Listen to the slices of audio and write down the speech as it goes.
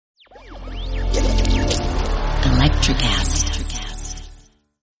NutriCast.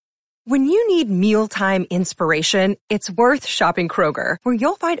 When you need mealtime inspiration, it's worth shopping Kroger, where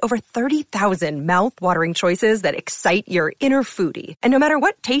you'll find over 30,000 mouth-watering choices that excite your inner foodie. And no matter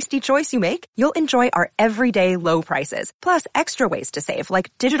what tasty choice you make, you'll enjoy our everyday low prices, plus extra ways to save,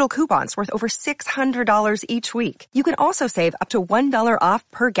 like digital coupons worth over $600 each week. You can also save up to $1 off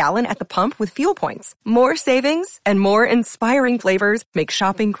per gallon at the pump with fuel points. More savings and more inspiring flavors make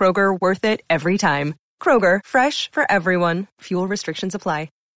shopping Kroger worth it every time. Kroger, fresh for everyone. Fuel restrictions apply.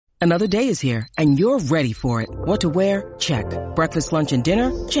 Another day is here, and you're ready for it. What to wear? Check. Breakfast, lunch, and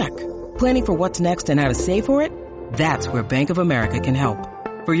dinner? Check. Planning for what's next and how to save for it? That's where Bank of America can help.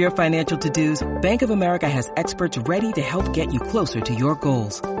 For your financial to-dos, Bank of America has experts ready to help get you closer to your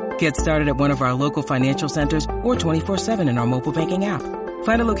goals. Get started at one of our local financial centers or 24/7 in our mobile banking app.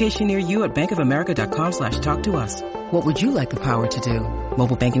 Find a location near you at bankofamerica.com/talktous. What would you like the power to do?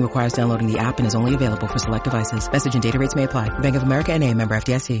 Mobile banking requires downloading the app and is only available for select devices. Message and data rates may apply. Bank of America N.A., member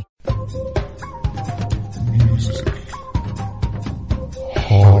FDIC. Music,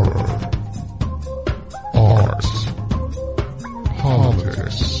 horror, art,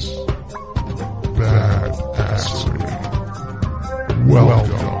 politics, badassery.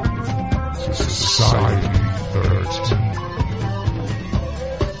 Welcome to Society 13.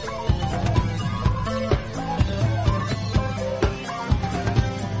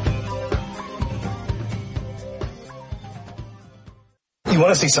 You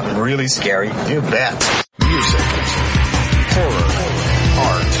want to see something really scary? You bet. Music, horror,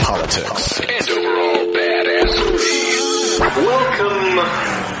 art, politics, and overall badassery. Welcome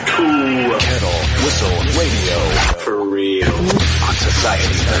to Kettle Whistle Radio. For real. On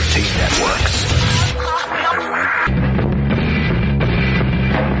Society 13 Networks.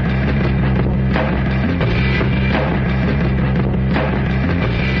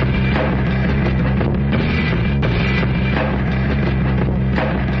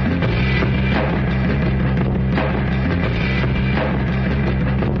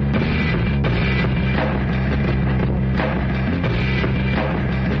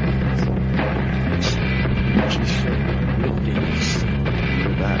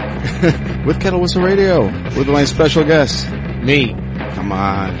 With Kettle Whistle Radio, with my special guest. Me. Come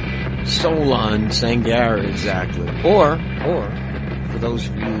on. Solon Sangara. Exactly. Or, for those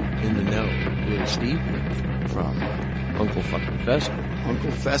of you in the know, Little Steve From Uncle fucking Fester.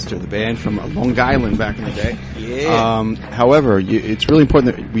 Uncle Fester, the band from Long Island back in the day. Yeah. However, it's really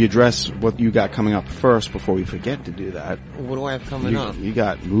important that we address what you got coming up first before we forget to do that. What do I have coming up? You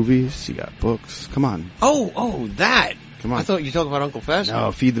got movies, you got books. Come on. Oh, that. Come on. I thought you were talking about Uncle Fester.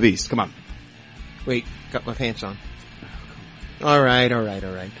 No, Feed the Beast. Come on. Wait, got my pants on. All right.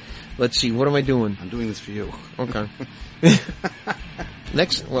 Let's see, what am I doing? I'm doing this for you. Okay.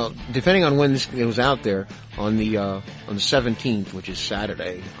 Next, well, depending on when this goes out there, on the 17th, which is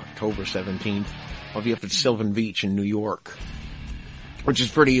Saturday, October 17th, I'll be up at Sylvan Beach in New York, which is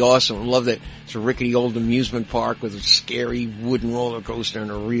pretty awesome. I love that it's a rickety old amusement park with a scary wooden roller coaster and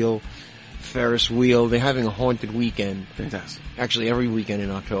a real Ferris wheel. They're having a haunted weekend. Fantastic. Actually, every weekend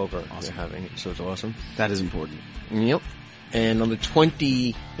in October awesome. They're having it, so it's awesome. That is important. Yep. And on the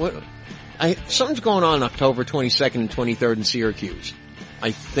something's going on October 22nd and 23rd in Syracuse,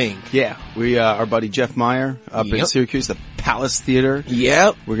 I think. Yeah, we our buddy Jeff Meyer up in Syracuse, the Palace Theater.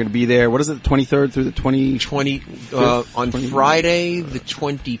 Yep. We're going to be there. What is it? The 23rd through the 20th? On Friday the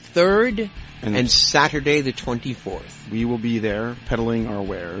 23rd and Saturday the 24th. We will be there peddling our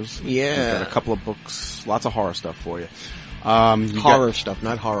wares. Yeah. We've got a couple of books, lots of horror stuff for you. Horror stuff,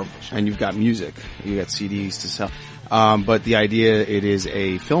 not horrible stuff. And you've got music. You got CDs to sell. But the idea, it is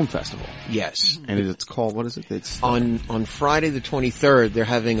a film festival. Yes. And it's called, what is it? It's on Friday the 23rd, they're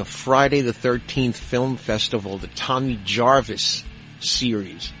having a Friday the 13th film festival, the Tommy Jarvis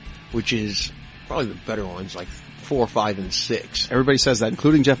series, which is probably the better ones, like 4, 5, and 6. Everybody says that,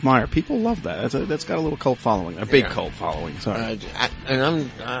 including Jeff Meyer. People love that. That's got a little cult following, a big cult following. Sorry. And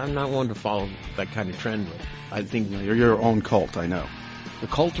I'm not one to follow that kind of trend, but I think you're your own cult. I know. The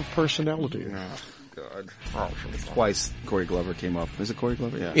cult of personality. Oh, God. Twice Corey Glover came up. Is it Corey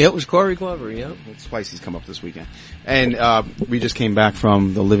Glover? Yeah. Yeah, it was Corey Glover. Yeah. Twice he's come up this weekend, and we just came back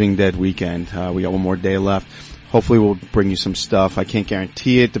from the Living Dead weekend. We got one more day left. Hopefully, we'll bring you some stuff. I can't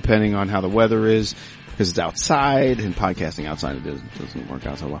guarantee it, depending on how the weather is. Because it's outside, and podcasting outside it doesn't work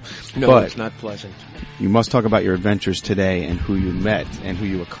out so well. No, but it's not pleasant. You must talk about your adventures today and who you met and who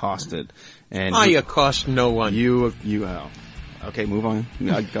you accosted. And I accost no one. Okay, move on.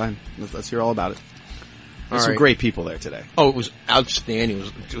 Go ahead. Let's hear all about it. There's some right. great people there today. Oh, it was outstanding.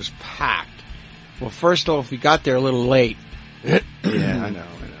 It was packed. Well, first off, we got there a little late. Yeah, I know.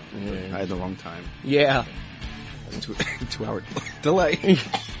 Yeah. I had the wrong time. Yeah. 2-hour delay.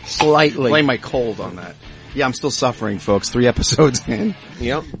 Slightly. Blame my cold on that. Yeah, I'm still suffering, folks. 3 episodes in.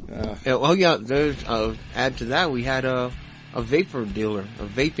 Yep. There's, add to that, we had a vapor dealer, a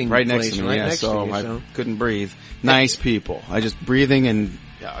vaping right place next to me. right Yeah, next so to you. I couldn't breathe. Nice people. I just breathing and.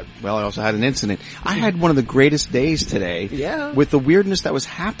 I also had an incident. I had one of the greatest days today. Yeah. With the weirdness that was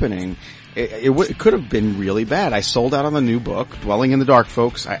happening. It could have been really bad. I sold out on the new book, Dwelling in the Dark,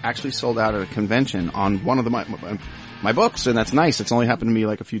 folks. I actually sold out at a convention on one of my books, and that's nice. It's only happened to me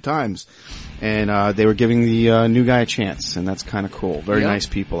like a few times. And they were giving the new guy a chance, and that's kind of cool. Very nice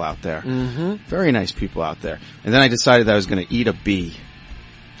people out there. Mm-hmm. Very nice people out there. And then I decided that I was going to eat a bee.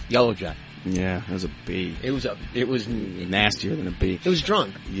 Yellow Jack. Yeah, it was a bee. It was nastier than a bee. It was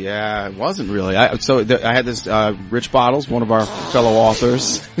drunk. Yeah, it wasn't really. I had this Rich Bottles, one of our fellow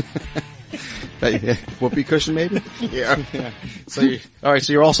authors. Whoopee cushion, maybe? Yeah. So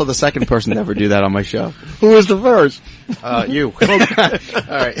you're also the second person to ever do that on my show. Who was the first? You. All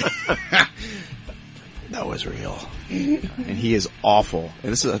right. That was real. And he is awful.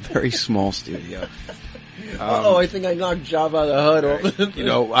 And this is a very small studio. I think I knocked Job out of the hood. You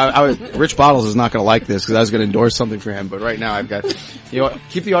know, Rich Bottles is not going to like this because I was going to endorse something for him, but right now I've got,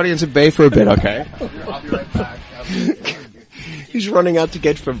 keep the audience at bay for a bit, okay? I'll be right back. He's running out to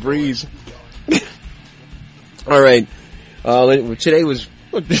get Febreze. All right. Today was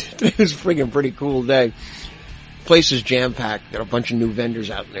a friggin' pretty cool day. Place is jam-packed. There are a bunch of new vendors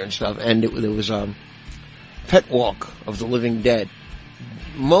out there and stuff, and there was pet walk of the living dead.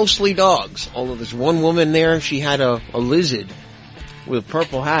 Mostly dogs, although there's one woman there, she had a lizard with a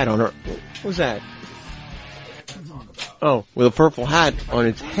purple hat on her. What was that? Oh, with a purple hat on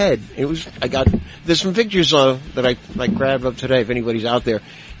its head. There's some pictures that I grabbed up today. If anybody's out there,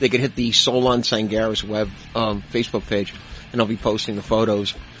 they could hit the Solon Sangaris web Facebook page, and I'll be posting the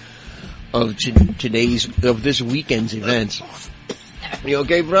photos of this weekend's events. You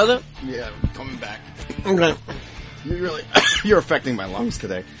okay, brother? Yeah, I'm coming back. Okay. You're affecting my lungs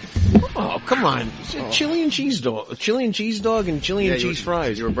today. Oh, come on. Chili and cheese dog and chili and cheese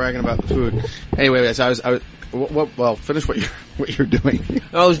fries. You were bragging about the food. Anyway, finish what you're doing.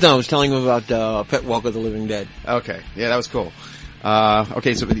 I was done. I was telling him about, Pet Walk of the Living Dead. Okay. Yeah, that was cool.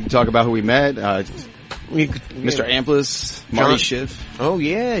 Okay, so you talk about who we met, Mr. Amplis, Marty Schiff. Oh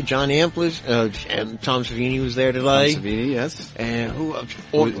yeah, John Amplis, and Tom Savini was there today. Tom Savini, yes. And a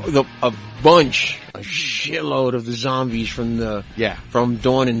shitload of the zombies from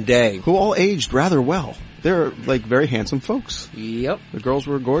Dawn and Day. Who all aged rather well. They're like very handsome folks. Yep. The girls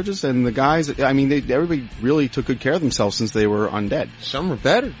were gorgeous and the guys, everybody really took good care of themselves since they were undead. Some were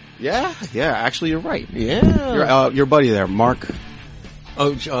better. Yeah, actually you're right. Yeah. Your buddy there, Mark.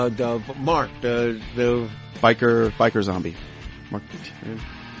 Oh, Mark, the biker zombie. Mark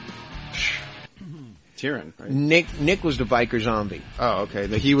Tyrion, right? Nick was the biker zombie. Oh, okay.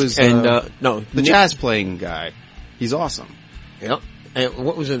 He was, the jazz playing guy. He's awesome. Yep. And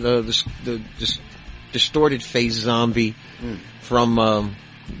what was it, the distorted face zombie from,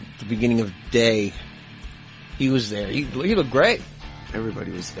 the beginning of Day. He was there. He looked great.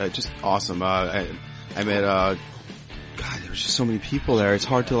 Everybody was just awesome. I met, God, there's just so many people there. It's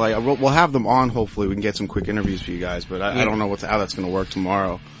hard to we'll have them on. Hopefully we can get some quick interviews for you guys, but I don't know how that's going to work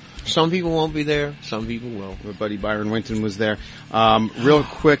tomorrow. Some people won't be there. Some people will. My buddy Byron Winton was there. Real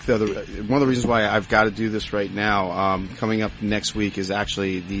quick though, one of the reasons why I've got to do this right now, coming up next week is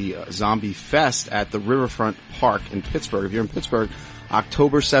actually the Zombie Fest at the Riverfront Park in Pittsburgh. If you're in Pittsburgh,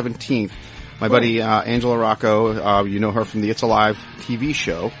 October 17th. My buddy Angela Rocco, you know her from the It's Alive TV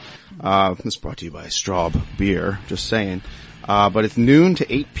show. This is brought to you by Straub Beer, just saying. But it's noon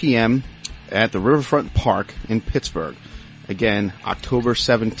to 8 p.m. at the Riverfront Park in Pittsburgh. Again, October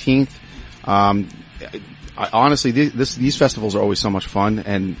 17th. Honestly, these festivals are always so much fun,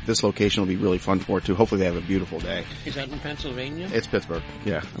 and this location will be really fun for it too. Hopefully they have a beautiful day. Is that in Pennsylvania? It's Pittsburgh.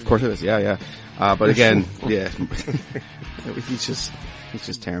 Yeah, of course it is. Yeah. But again, yeah. He's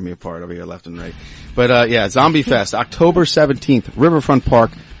just tearing me apart over here left and right. But, Zombie Fest, October 17th, Riverfront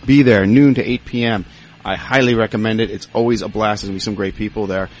Park. Be there, noon to 8 p.m. I highly recommend it. It's always a blast. There's going to be some great people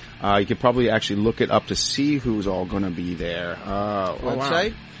there. You could probably actually look it up to see who's all going to be there.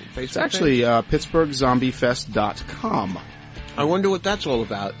 Website? It's actually, PittsburghZombieFest.com. I wonder what that's all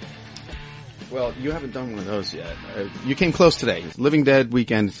about. Well, you haven't done one of those yet. You came close today. Living Dead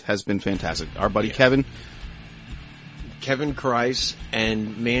weekend has been fantastic. Our buddy Kevin Kreis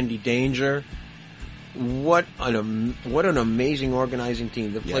and Mandy Danger. What an amazing organizing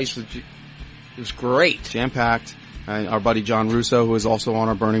team. The place was great. Jam-packed. And our buddy John Russo, who is also on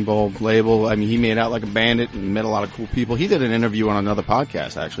our Burning Bulb label. I mean, he made out like a bandit and met a lot of cool people. He did an interview on another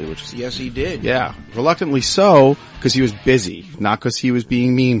podcast, actually, which is... Yes, he did. Yeah. Reluctantly so, because he was busy. Not because he was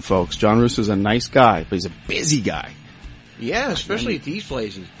being mean, folks. John Russo's a nice guy, but he's a busy guy. Yeah, especially at these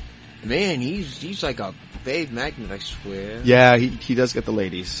places. Man, he's like a babe magnet, I swear. Yeah, he does get the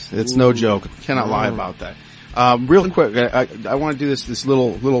ladies. It's no joke. Cannot lie about that. Real quick, I want to do this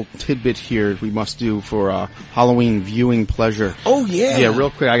little tidbit here we must do for Halloween viewing pleasure. Oh yeah. Yeah,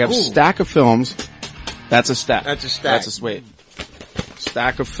 real quick. I got a stack of films. That's a stack. That's a stack.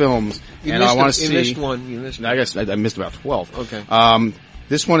 Stack of films. You and I want to see. You missed one. I guess I missed about 12. Okay.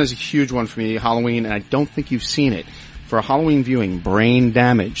 This one is a huge one for me, Halloween, and I don't think you've seen it. For a Halloween viewing, Brain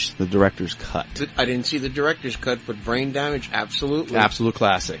Damage, the director's cut. I didn't see the director's cut, but Brain Damage, absolutely. Absolute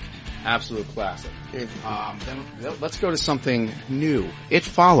classic. Absolute classic. Then let's go to something new. It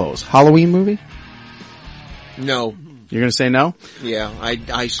Follows. Halloween movie? No. You're gonna say no? Yeah,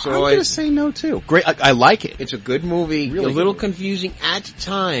 I saw it. I'm gonna say no too. Great, I like it. It's a good movie. Really a little good. confusing at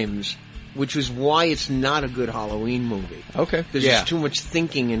times, which is why it's not a good Halloween movie. Okay. There's just too much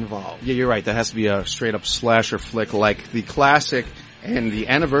thinking involved. Yeah, you're right. That has to be a straight up slasher flick like the classic and the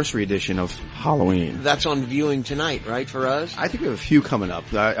anniversary edition of Halloween. That's on viewing tonight, right, for us? I think we have a few coming up.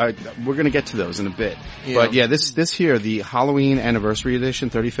 We're going to get to those in a bit. Yeah. But yeah, this here, the Halloween anniversary edition,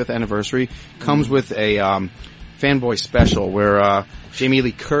 35th anniversary, comes with a fanboy special where Jamie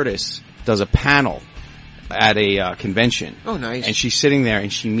Lee Curtis does a panel at a convention. Oh, nice. And she's sitting there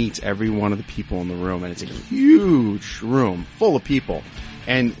and she meets every one of the people in the room, and it's a huge room full of people.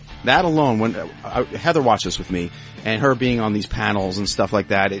 And that alone, when Heather watched this with me, and her being on these panels and stuff like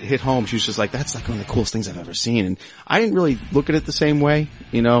that, it hit home. She was just like, that's like one of the coolest things I've ever seen. And I didn't really look at it the same way,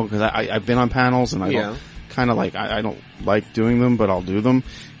 you know, because I've been on panels and I don't kind of like, I don't like doing them, but I'll do them.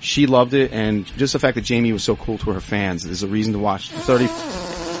 She loved it, and just the fact that Jamie was so cool to her fans is a reason to watch 30.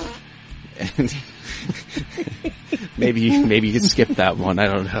 And maybe you could skip that one. I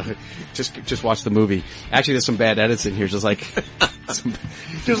don't know. Just watch the movie. Actually, there's some bad edits in here, just like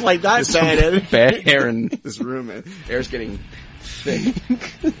just like that bad edit. Bad air in this room. Air's getting thick.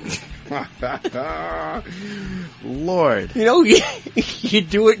 Lord. You know, you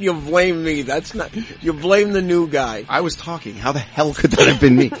do it and you blame me. That's not, you blame the new guy. I was talking. How the hell could that have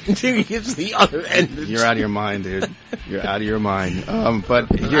been me? Dude, it's the other end. You're out of your mind, dude. You're out of your mind. But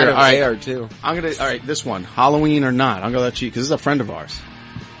here, out of all right. air, too. Alright, this one. Halloween or not. I'm gonna let you, cause this is a friend of ours.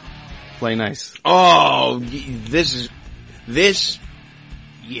 Play nice. Oh, this is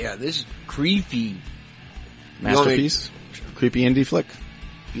creepy. Masterpiece? Creepy indie flick?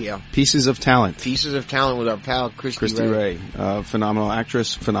 Yeah. Pieces of Talent. Pieces of Talent with our pal Christy Ray. Phenomenal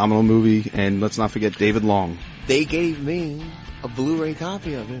actress, phenomenal movie, and let's not forget David Long. They gave me a Blu-ray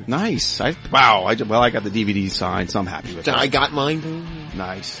copy of it. Nice. I got the DVD signed, so I'm happy with that. I got mine too.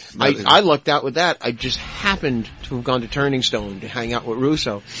 Nice. I lucked out with that. I just happened to have gone to Turning Stone to hang out with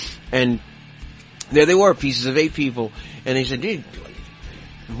Russo. And there they were, Pieces of 8 people. And they said, dude,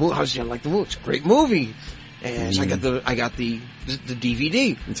 how's you like the movie? It's a great movie. And so I got the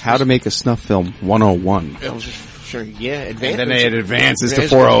DVD. It's How to Make a Snuff Film 101. I was just sure, yeah, advanced. And then they had advances to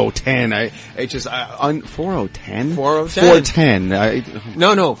 4010. 4010? 410. 410.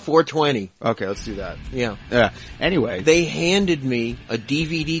 No, 420. Okay, let's do that. Yeah. Anyway. They handed me a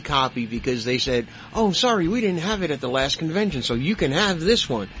DVD copy because they said, oh, sorry, we didn't have it at the last convention, so you can have this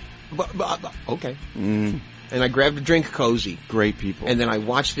one. But okay. And I grabbed a drink cozy. Great people. And then I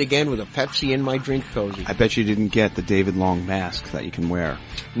watched it again with a Pepsi in my drink cozy. I bet you didn't get the David Long mask that you can wear.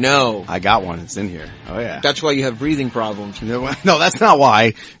 No. I got one. It's in here. Oh yeah. That's why you have breathing problems. No, that's not why.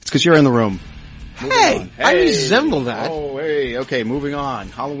 It's because you're in the room. Hey, I resemble that. Oh, hey. Okay, moving on.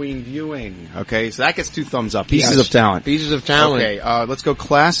 Halloween viewing. Okay, so that gets 2 thumbs up. Pieces of Talent. Pieces of Talent. Okay, let's go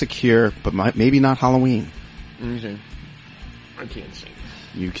classic here, but maybe not Halloween. Okay. I can't see.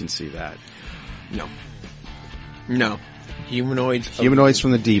 You can see that. No. Humanoids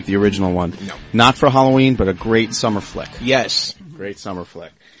from the Deep, the original one. No. Not for Halloween, but a great summer flick. Yes. Great summer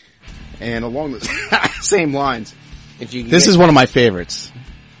flick. And along the same lines, this is one of my favorites.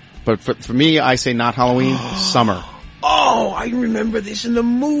 But for me, I say not Halloween, summer. Oh, I remember this in the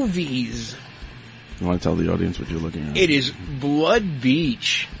movies. You want to tell the audience what you're looking at? It is Blood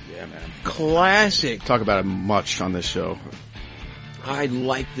Beach. Yeah, man. Classic. Talk about it much on this show. I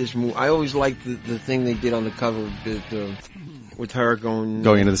like this movie. I always liked the thing they did on the cover with her going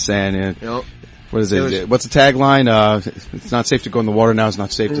into the sand. Yeah. You know, what is it? What's the tagline? It's not safe to go in the water now. It's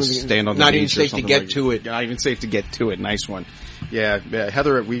not safe to stand on the beach. Not even safe to get to it. Not even safe to get to it. Nice one. Yeah,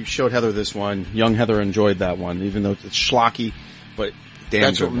 Heather. We showed Heather this one. Young Heather enjoyed that one, even though it's schlocky, but Damn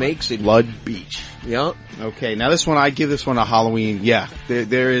That's good what one. makes it. Blood Beach. Yeah. Okay, now this one, I give this one a Halloween. Yeah,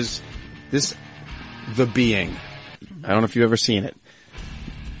 there is this, The Being. I don't know if you've ever seen it.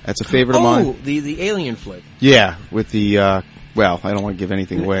 That's a favorite of mine. Oh, the alien flick. Yeah, with the, well, I don't want to give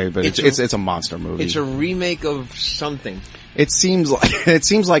anything away, but it's a monster movie. It's a remake of something. It seems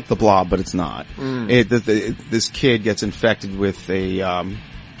like The Blob, but it's not. This kid gets infected with a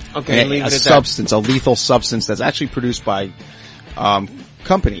substance, a lethal substance that's actually produced by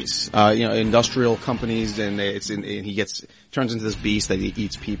companies, industrial companies, and he turns into this beast that he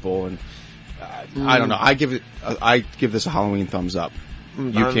eats people, and I don't know. I give this a Halloween thumbs up.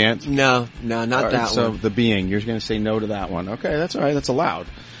 You can't? No, not that so one. The Being, you're going to say no to that one. Okay, that's all right. That's allowed.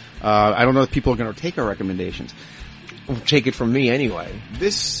 I don't know if people are going to take our recommendations. Take it from me anyway.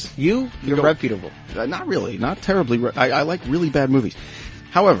 You're reputable. Not really. Not terribly. I like really bad movies.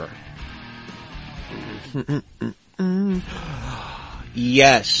 However.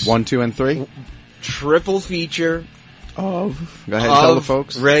 Yes. 1, 2, and 3? Triple feature. Go ahead and tell the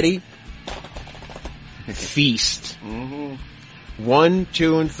folks. Ready? Feast. 1,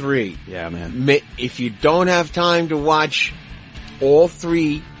 2, and 3. Yeah, man. If you don't have time to watch all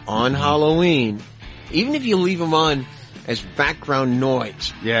 3 on Halloween, even if you leave them on as background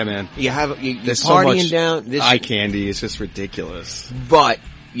noise. Yeah, man. You're There's partying so much down. eye candy. It's just ridiculous. But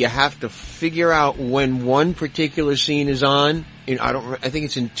you have to figure out when one particular scene is on. I think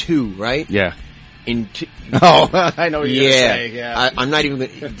it's in 2, right? Yeah. In 2. Oh, I know what you're going to say. Yeah. I'm not even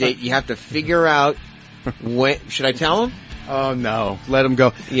going to, you have to figure out when, should I tell them? Oh, no. Let them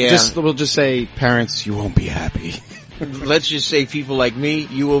go. Yeah. We'll just say, parents, you won't be happy. Let's just say people like me,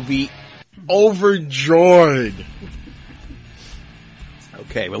 you will be overjoyed.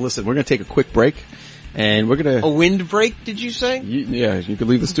 Okay, well listen, we're going to take a quick break, and we're going to... A wind break, did you say? You could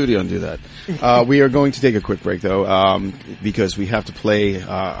leave the studio and do that. We are going to take a quick break, though, because we have to play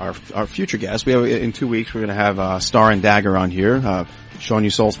our future guest. We have, in 2 weeks, we're going to have Star and Dagger on here, Sean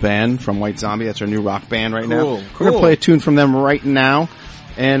Usol's band from White Zombie. That's our new rock band right now. Cool. We're going to play a tune from them right now.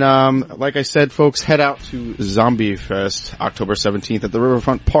 And like I said, folks, head out to Zombie Fest, October 17th at the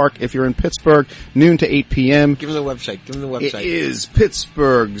Riverfront Park. If you're in Pittsburgh, noon to 8 p.m. Give them the website. It is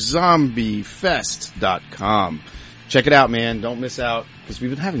PittsburghZombieFest.com. Check it out, man. Don't miss out, because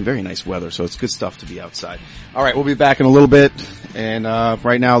we've been having very nice weather, so it's good stuff to be outside. All right, we'll be back in a little bit, and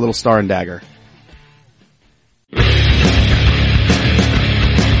right now, a little Star and Dagger.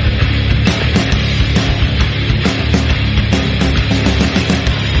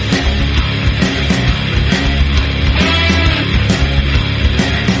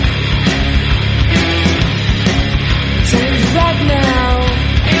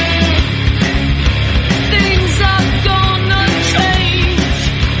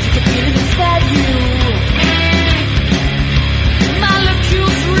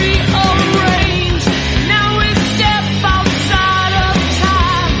 Molecules rearrange.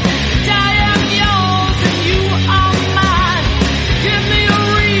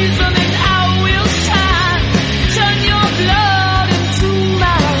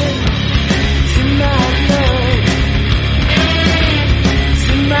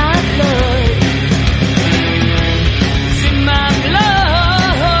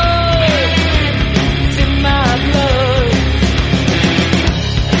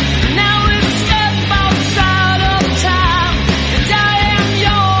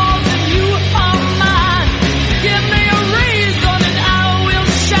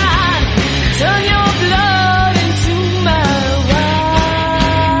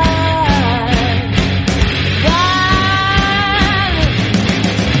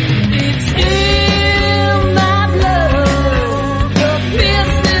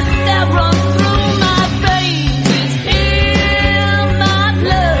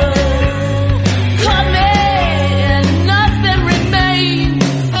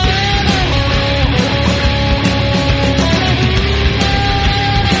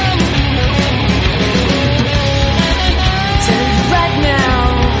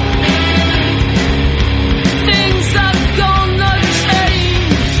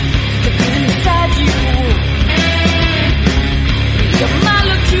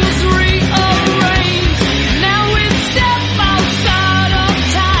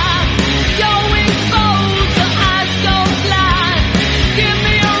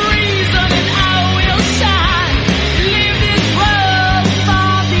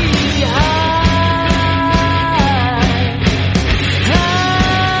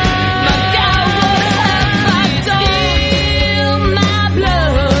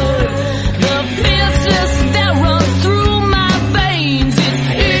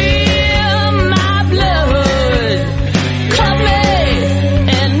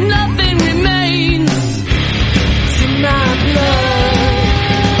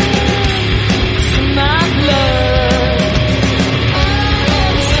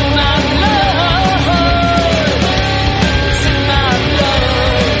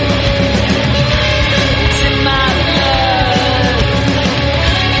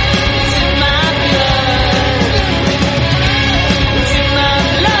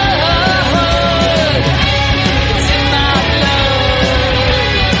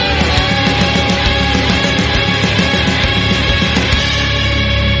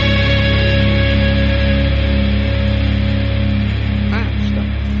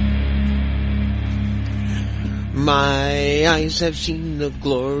 My eyes have seen the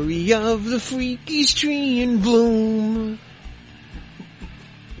glory of the freakiest tree in bloom.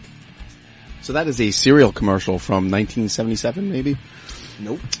 So that is a cereal commercial from 1977, maybe?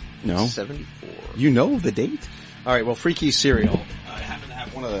 Nope. No? 74. You know the date? All right, well, Freaky cereal. I happen to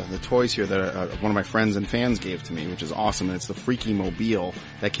have one of the toys here that one of my friends and fans gave to me, which is awesome. And it's the Freaky Mobile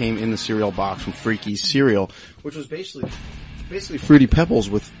that came in the cereal box from Freaky Cereal, which was basically Fruity Pebbles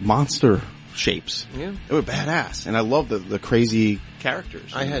with monster shapes. Yeah. They were badass. And I love the crazy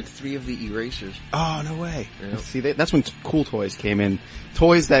characters. I had 3 of the erasers. Oh, no way. Yeah. See, that's when cool toys came in.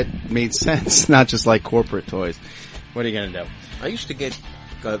 Toys that made sense, not just like corporate toys. What are you going to do? I used to get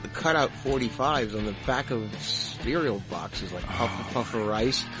the cutout 45s on the back of cereal boxes, like Puff of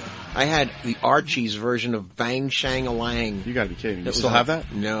Rice. I had the Archie's version of Bang Shang-a-Lang. You got to be kidding me. You That still was have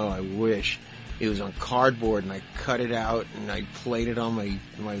that? No, I wish. It was on cardboard, and I cut it out, and I played it on my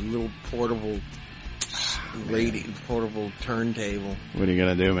little portable turntable. What are you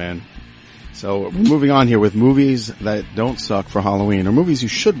going to do, man? So we're moving on here with movies that don't suck for Halloween, or movies you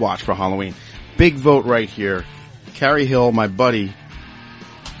should watch for Halloween. Big vote right here. Carrie Hill, my buddy,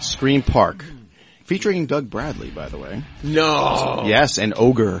 Scream Park. Featuring Doug Bradley, by the way. No! Yes, and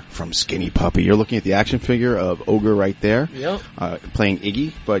Ogre from Skinny Puppy. You're looking at the action figure of Ogre right there. Yep. Playing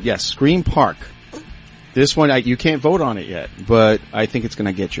Iggy. But yes, Scream Park. This one, you can't vote on it yet, but I think it's going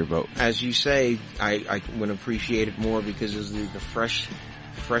to get your vote. As you say, I would appreciate it more because of the fresh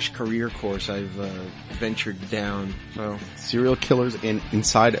career course I've ventured down. So Serial killers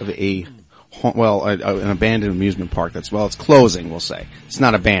inside of an abandoned amusement park. It's closing, we'll say. It's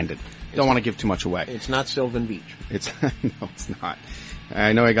not abandoned. Don't want to give too much away. It's not Sylvan Beach. No, it's not.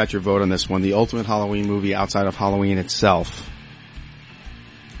 I know I got your vote on this one. The ultimate Halloween movie outside of Halloween itself.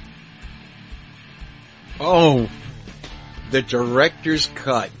 Oh, the director's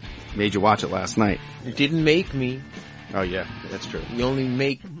cut. Made you watch it last night. It didn't make me. Oh yeah, that's true. You only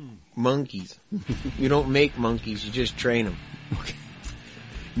make monkeys. You don't make monkeys, you just train them. Okay.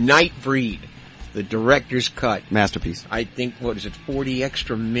 Nightbreed, the director's cut. Masterpiece. I think, 40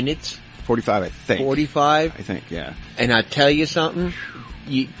 extra minutes? 45, I think. 45? I think, yeah. And I tell you something,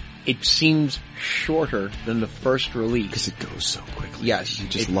 it seems shorter than the first release. Because it goes so quickly. Yes, you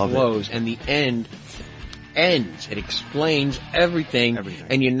just love flows, and the end ends. It explains everything.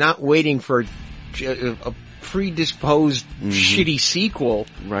 And you're not waiting for a predisposed shitty sequel.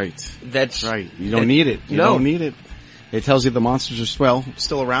 Right. That's right. You don't need it. You don't need it. It tells you the monsters are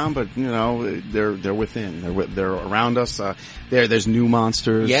still around, but they're within. They're around us. There's new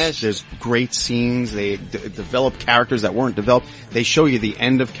monsters. Yes. There's great scenes. They develop characters that weren't developed. They show you the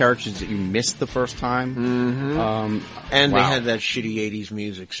end of characters that you missed the first time. Mm-hmm. And they had that shitty 80s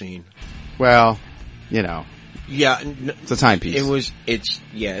music scene. Well, Yeah. it's a timepiece.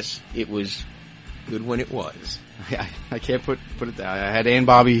 It was good when it was. I can't put it down. I had Ann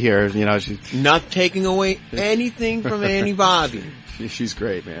Bobby here, she's not taking away anything from Annie Bobby. She's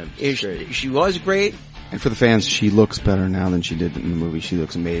great, man. She's great. She was great. And for the fans, she looks better now than she did in the movie. She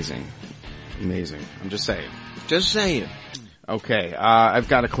looks amazing. Amazing. I'm just saying. Just saying. Okay, I've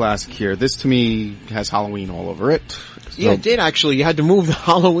got a classic here. This to me has Halloween all over it. So, yeah, it did actually. You had to move the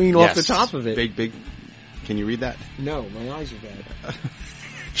Halloween off the top of it. Big. Can you read that? No, my eyes are bad.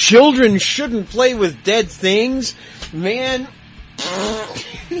 Children shouldn't play with dead things. Man.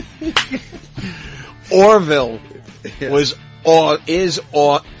 Orville is.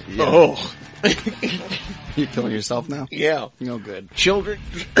 Oh. You killing yourself now? Yeah. No good. Children.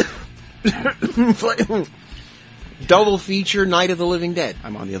 Double feature Night of the Living Dead.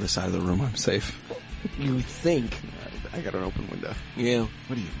 I'm on the other side of the room. I'm safe. You think. I got an open window. Yeah.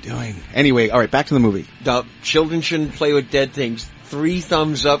 What are you doing? Anyway, alright, back to the movie. Children shouldn't play with dead things. 3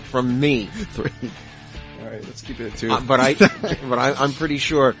 thumbs up from me. 3. Alright, let's keep it at 2. But I'm pretty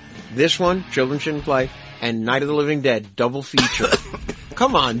sure this one, Children Shouldn't Play, and Night of the Living Dead, double feature.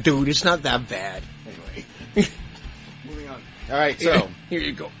 Come on, dude, it's not that bad. Anyway. Moving on. Alright, so. Here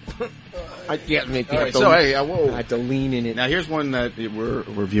you go. I have to lean in it. Now here's one that we're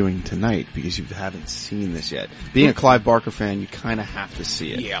reviewing tonight because you haven't seen this yet. Being a Clive Barker fan, you kind of have to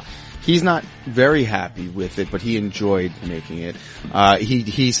see it. Yeah. He's not very happy with it, but he enjoyed making it.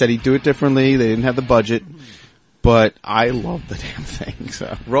 He said he'd do it differently. They didn't have the budget, but I love the damn thing. So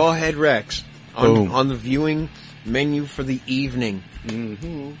Rawhead Rex on the viewing menu for the evening.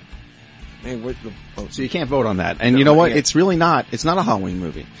 Mm-hmm. Hey, so you can't vote on that. And you know what? It's really not. It's not a Halloween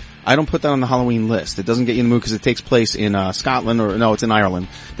movie. I don't put that on the Halloween list. It doesn't get you in the mood because it takes place in Scotland, it's in Ireland.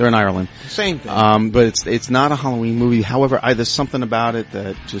 They're in Ireland. Same thing. But it's not a Halloween movie. However, there's something about it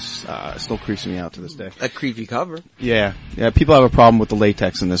that just still creeps me out to this day. A creepy cover. Yeah. People have a problem with the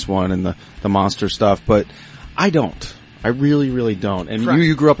latex in this one and the monster stuff, but I don't. I really, really don't. And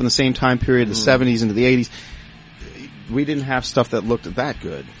you grew up in the same time period, the 70s into the 80s. We didn't have stuff that looked that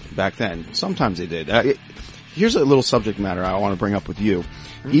good back then. Sometimes they did. Here's a little subject matter I want to bring up with you.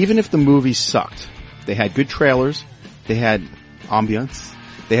 Even if the movie sucked, they had good trailers, they had ambience,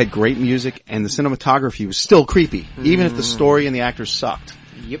 they had great music, and the cinematography was still creepy. Even if the story and the actors sucked.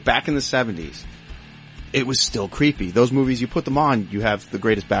 Back in the 70s, it was still creepy. Those movies, you put them on, you have the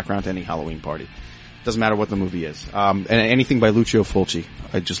greatest background to any Halloween party. Doesn't matter what the movie is. And anything by Lucio Fulci,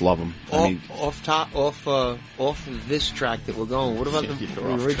 I just love him. Off of this track that we're going, what about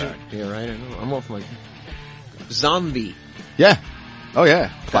the original? Yeah, right, I know. I'm off my Zombie. Yeah. Oh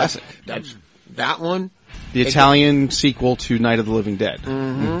yeah. Classic. That's that one. The Italian sequel to Night of the Living Dead.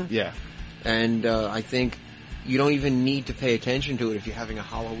 Yeah. And I think you don't even need to pay attention to it if you're having a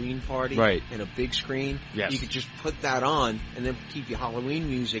Halloween party in a big screen. Yes. You could just put that on and then keep your Halloween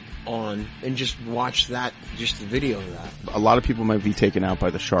music on and just watch that, just the video of that. A lot of people might be taken out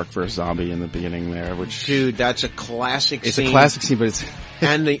by the shark versus zombie in the beginning there, which... Dude, that's a classic scene. It's a classic scene, but it's...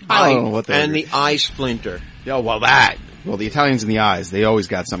 And the I don't know what and the eye splinter. Well, the Italians in the eyes, they always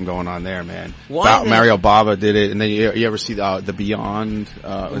got something going on there, man. Mario Bava did it, and then you ever see the Beyond?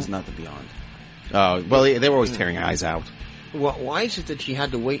 It's not the Beyond. Well, they were always tearing eyes out. Well, why is it that she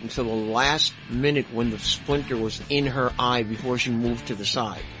had to wait until the last minute when the splinter was in her eye before she moved to the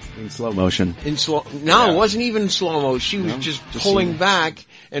side? In slow motion. It wasn't even in slow motion. She was just pulling back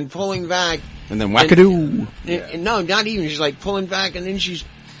and pulling back. And then wackadoo. No, not even. She's like pulling back, and then he's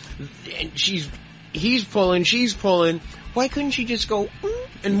pulling, she's pulling. Why couldn't she just go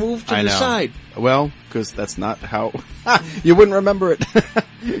and move to the side? Well, because that's not how you wouldn't remember it.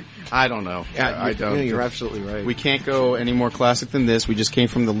 I don't know. Yeah, I don't. You're absolutely right. We can't go any more classic than this. We just came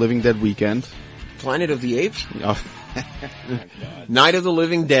from the Living Dead weekend. Planet of the Apes? Oh. Night of the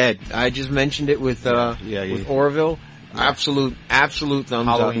Living Dead. I just mentioned it with Orville. Absolute thumbs up.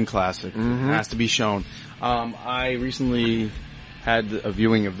 Halloween classic. Has to be shown. I recently had a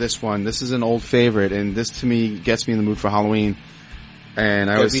viewing of this one. This is an old favorite, and this to me gets me in the mood for Halloween. And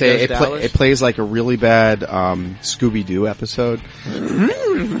I would say it plays like a really bad Scooby-Doo episode.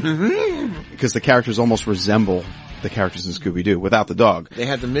 Because the characters almost resemble the characters in Scooby-Doo without the dog. They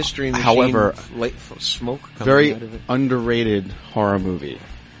had the mystery machine. However, smoke coming very out of it. underrated horror movie.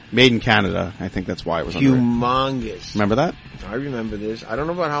 Made in Canada. I think that's why it was humongous. Remember that? I remember this. I don't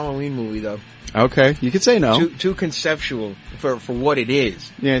know about Halloween movie though. Okay, you could say no. Too conceptual for what it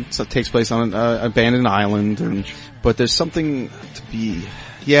is. Yeah, it takes place on an abandoned island, but there's something to be.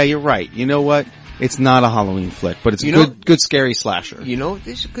 Yeah, you're right. You know what? It's not a Halloween flick, but it's a good scary slasher. You know what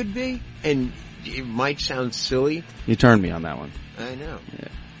this could be? And it might sound silly. You turned me on that one. I know.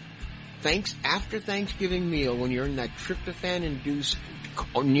 Yeah. After Thanksgiving meal, when you're in that tryptophan-induced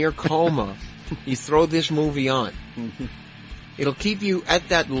near coma, you throw this movie on. It'll keep you at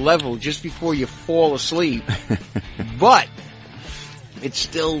that level just before you fall asleep, but it's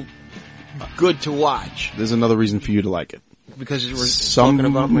still good to watch. There's another reason for you to like it. Because we're talking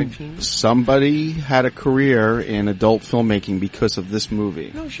about my team? Somebody had a career in adult filmmaking because of this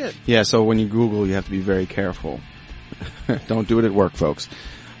movie. No shit. Yeah, so when you Google, you have to be very careful. Don't do it at work, folks.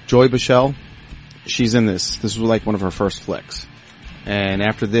 Joy Bichelle, she's in this. This was like one of her first flicks. And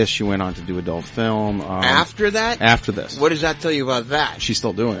after this, she went on to do adult film. After that? After this. What does that tell you about that? She's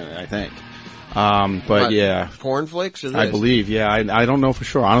still doing it, I think. But yeah. Porn flicks or this? I believe, yeah. I don't know for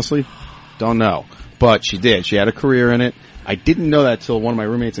sure, honestly. Don't know. But she did. She had a career in it. I didn't know that till one of my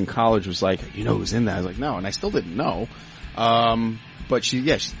roommates in college was like, you know who's in that? I was like, no. And I still didn't know. But she's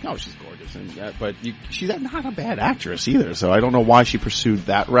gorgeous. But she's not a bad actress either. So I don't know why she pursued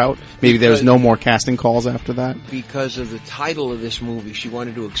that route. Maybe there was no more casting calls after that. Because of the title of this movie, she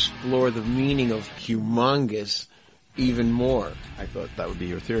wanted to explore the meaning of humongous even more. I thought that would be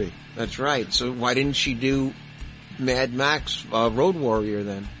your theory. That's right. So why didn't she do Mad Max Road Warrior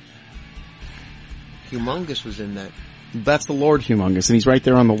then? Humongous was in that. That's the Lord Humongous, and he's right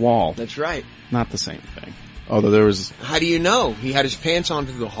there on the wall. That's right. Not the same thing. Although there was... How do you know? He had his pants on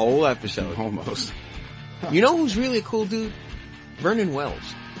through the whole episode. Almost. You know who's really a cool dude? Vernon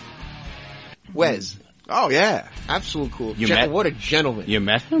Wells. Wes. Oh, yeah. Absolute cool. What a gentleman. You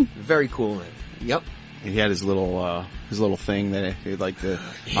met him? Very cool man. Yep. He had his little thing that he like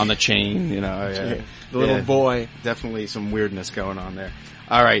on the chain, you know. The little boy. Definitely some weirdness going on there.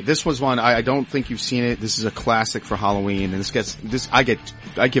 All right, this was one I don't think you've seen it. This is a classic for Halloween, and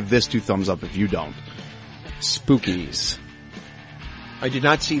I give this 2 thumbs up if you don't. Spookies. I did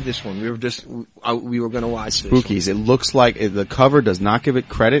not see this one. We were going to watch this. Spookies. It looks like the cover does not give it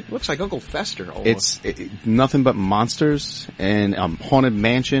credit. Looks like Uncle Fester. Almost. It's nothing but monsters and haunted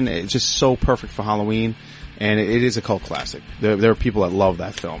mansion. It's just so perfect for Halloween. And it is a cult classic. There are people that love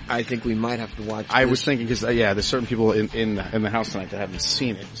that film. I think we might have to watch I this. was thinking because there's certain people in the house tonight that haven't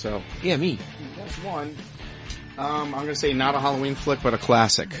seen it. So Yeah, me. that's one. I'm going to say not a Halloween flick, but a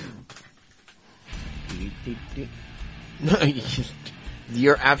classic.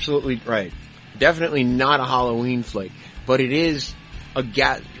 You're absolutely right. Definitely not a Halloween flick, but it is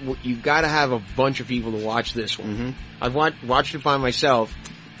you gotta have a bunch of people to watch this one. Mm-hmm. I've watched it by myself,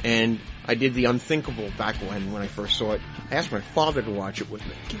 and I did the unthinkable back when I first saw it. I asked my father to watch it with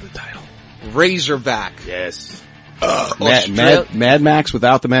me. Give the title. Razorback. Yes. Austral- Mad Max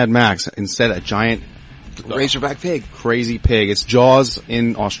without the Mad Max. Instead, a giant Razorback pig. crazy pig. It's Jaws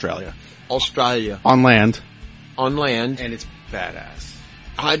in Australia. Australia. On land. On land. And it's badass.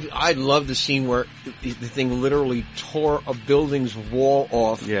 I'd love the scene where the thing literally tore a building's wall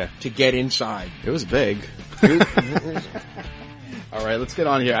off to get inside. It was big. All right, let's get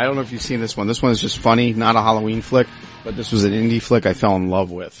on here. I don't know if you've seen this one. This one is just funny, not a Halloween flick, but this was an indie flick I fell in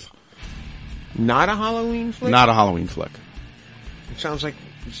love with. Not a Halloween flick? Not a Halloween flick. It sounds like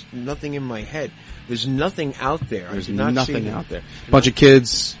there's nothing in my head. There's nothing out there. There's nothing out there. Bunch of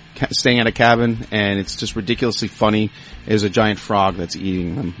kids staying at a cabin, and it's just ridiculously funny. There's a giant frog that's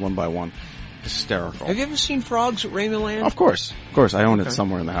eating them one by one. Hysterical. Have you ever seen Frogs at Raymond Land? Of course. I own it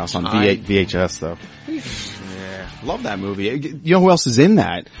somewhere in the house on VHS, though. Yeah. Love that movie. You know who else is in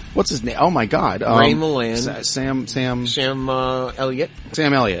that? What's his name? Oh my God. Raymond Land. Sam Elliott.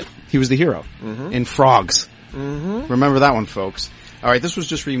 Sam Elliott. He was the hero in Frogs. Mm-hmm. Remember that one, folks. All right, this was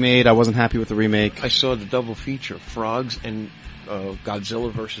just remade. I wasn't happy with the remake. I saw the double feature, Frogs and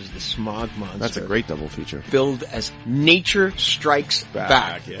Godzilla versus the Smog Monster. That's a great double feature. Billed as Nature Strikes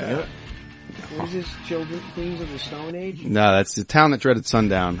Back. Yeah. What is this, Children, Queens of the Stone Age? No, that's The Town That Dreaded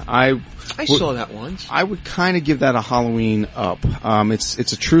Sundown. I saw that once. I would kind of give that a Halloween up.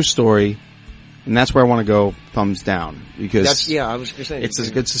 It's a true story, and that's where I want to go thumbs down. Because I was just saying. It's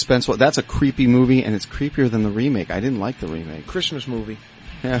a good suspenseful. That's a creepy movie, and it's creepier than the remake. I didn't like the remake. Christmas movie.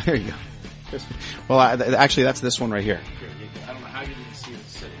 Yeah, there you go. Well, actually, that's this one right here. I don't know how you didn't see this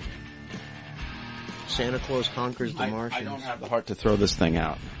sitting. Santa Claus Conquers the Martians. I don't have the heart to throw this thing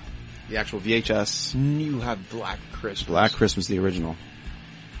out. The actual VHS. You have Black Christmas. Black Christmas, the original.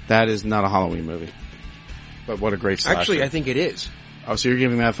 That is not a Halloween movie. But what a great slasher. Actually, I think it is. Oh, so you're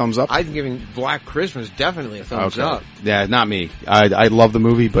giving that a thumbs up? I'm giving Black Christmas definitely a thumbs up. Yeah, not me. I love the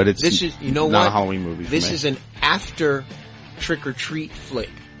movie, but it's not a Halloween movie for This me. is an after trick-or-treat flick.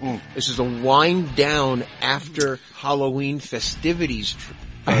 This is a wind down after Halloween festivities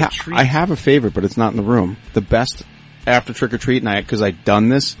treat. I have a favorite, but it's not in the room. The best after trick or treat night, because I've done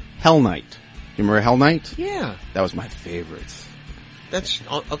this, Hell Night. You remember Hell Night? Yeah. That was my favorite. That's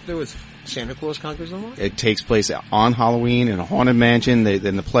up there with Santa Claus Conquers the Martians? It takes place on Halloween in a haunted mansion.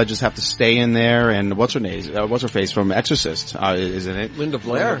 Then the pledges have to stay in there, and what's her face from Exorcist is in it. Linda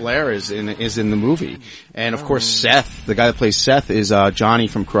Blair. Linda Blair is in the movie. And of course Seth, the guy that plays Seth is Johnny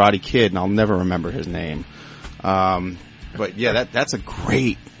from Karate Kid, and I'll never remember his name. But yeah, that's a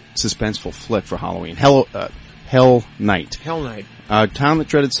great suspenseful flick for Halloween. Hell Night. Hell Night. Town That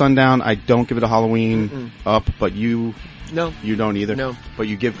Dreaded Sundown, I don't give it a Halloween up, but you don't either. No. But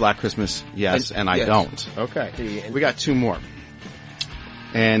you give Black Christmas yes, and I yes. don't. Okay. We got two more.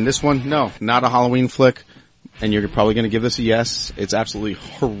 And this one, no, not a Halloween flick. And you're probably going to give this a yes. It's absolutely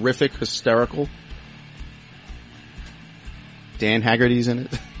horrific, hysterical. Dan Haggerty's in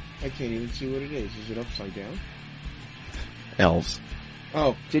it. I can't even see what it is. Is it upside down? Elves.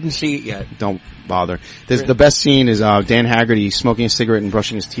 Oh, didn't see it yet. Don't bother. The best scene is Dan Haggerty smoking a cigarette and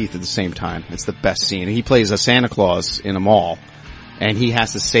brushing his teeth at the same time. It's the best scene. He plays a Santa Claus in a mall, and he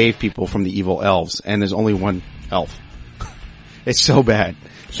has to save people from the evil elves, and there's only one elf. It's so bad.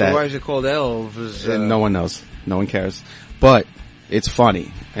 So why is it called Elves? No one knows. No one cares. But it's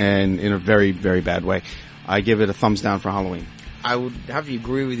funny, and in a very, very bad way. I give it a thumbs down for Halloween. I would have to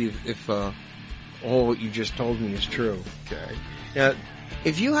agree with you if all what you just told me is true. Okay. Now,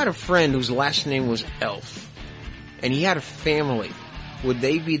 if you had a friend whose last name was Elf, and he had a family, would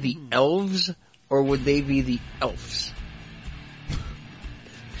they be the elves, or would they be the elves?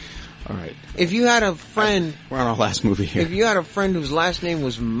 All right. If you had a friend... We're on our last movie here. If you had a friend whose last name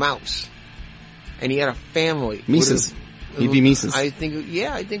was Mouse, and he had a family... Mises. He'd be Mises. I think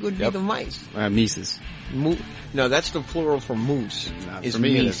it would be the mice. Mises. No, that's the plural for moose. Not for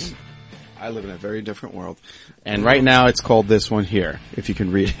me, it is. I live in a very different world. And right now it's called this one here, if you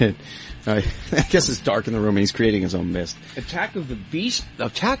can read it. I guess it's dark in the room and he's creating his own mist. Attack of the Beast?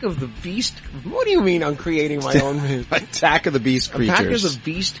 What do you mean I'm creating my own mist? Attack of the Beast creatures. Attack of the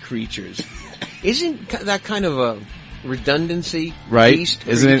Beast creatures. Isn't that kind of redundancy, right? beast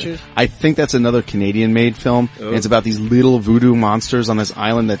Isn't creatures. it? I think that's another Canadian-made film. Oh. And it's about these little voodoo monsters on this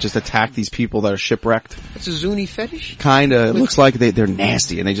island that just attack these people that are shipwrecked. It's a Zuni fetish? Kinda. It looks like they're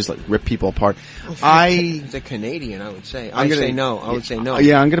nasty and they just like rip people apart. The Canadian, I would say. I would say no.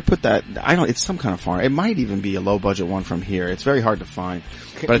 Yeah, I'm gonna put that. It's some kind of foreign. It might even be a low budget one from here. It's very hard to find.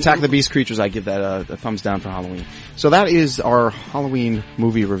 But Attack of the Beast Creatures, I give that a thumbs down for Halloween. So that is our Halloween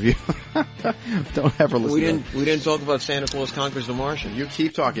movie review. Don't ever listen to that. We didn't talk about Santa Claus Conquers the Martian. You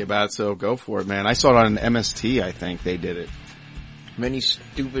keep talking about it, so go for it, man. I saw it on MST, I think they did it. Many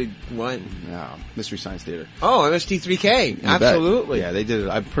stupid what? Yeah, Mystery Science Theater. Oh, MST3K. Absolutely. Yeah, they did it.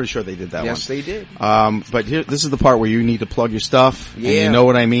 I'm pretty sure they did that one. Yes, they did. But this is the part where you need to plug your stuff. Yeah. And you know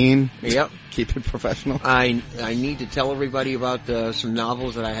what I mean? Yep. Keep it professional. I need to tell everybody about some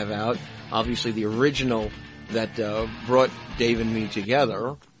novels that I have out. Obviously, the original that brought Dave and me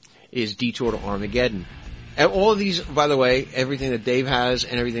together is Detour to Armageddon. And all of these, by the way, everything that Dave has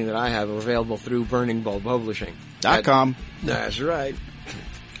and everything that I have are available through Burning Bulb Publishing. .com. That's right.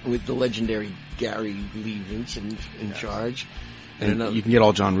 With the legendary Gary Lee Vincent in charge. And you can get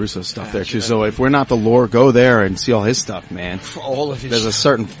all John Russo stuff there too. So if we're not the lore, go there and see all his stuff, man. All of his There's a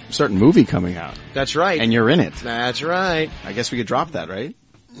certain movie coming out. That's right. And you're in it. That's right. I guess we could drop that, right?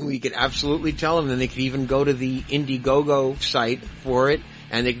 We could absolutely tell them. Then they could even go to the Indiegogo site for it,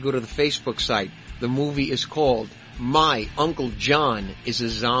 and they could go to the Facebook site. The movie is called My Uncle John is a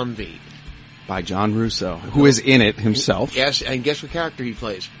Zombie. By John Russo, who is in it himself. Yes, and guess what character he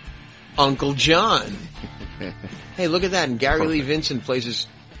plays? Uncle John. Hey, look at that. And Gary Lee Vincent plays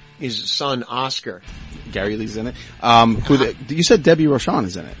his son, Oscar. Gary Lee's in it. You said Debbie Rochon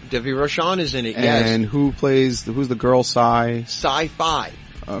is in it. Debbie Rochon is in it, yes. And who's the girl, Sci-Fi.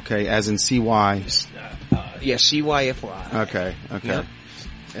 Okay, as in C-Y. Yeah, C-Y-F-Y. Okay. Yep.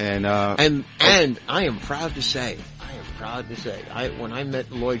 And I am proud to say, when I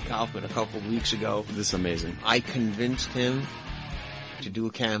met Lloyd Kaufman a couple of weeks ago. This is amazing. I convinced him to do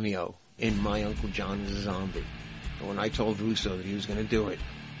a cameo in My Uncle John is a Zombie. And when I told Russo that he was going to do it,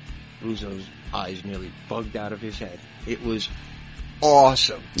 Russo's eyes nearly bugged out of his head. It was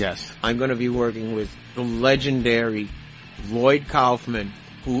awesome. Yes. I'm going to be working with the legendary Lloyd Kaufman,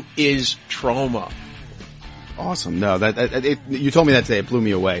 who is Trauma. Awesome. No, you told me that today. It blew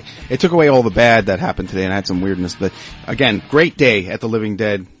me away. It took away all the bad that happened today, and I had some weirdness. But again, great day at the Living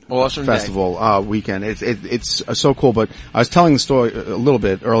Dead Festival weekend. It's so cool. But I was telling the story a little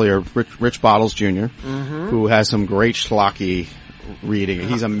bit earlier. Rich Bottles Jr., who has some great schlocky reading.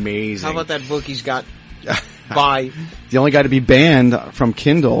 He's amazing. How about that book he's got? Buy. The only guy to be banned from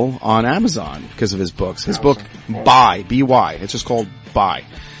Kindle on Amazon because of his books. His book, Buy, B-Y. It's just called Buy.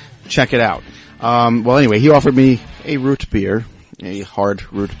 Check it out. Well, anyway, he offered me a root beer, a hard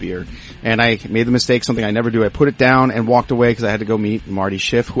root beer, and I made the mistake, something I never do. I put it down and walked away because I had to go meet Marty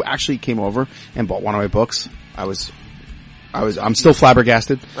Schiff, who actually came over and bought one of my books. I'm still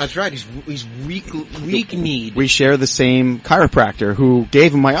flabbergasted. That's right. He's weak-kneed. We share the same chiropractor who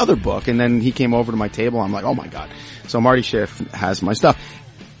gave him my other book, and then he came over to my table. I'm like, oh my God. So Marty Schiff has my stuff.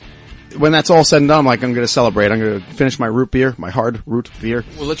 When that's all said and done, I'm like, I'm going to celebrate. I'm going to finish my root beer, my hard root beer.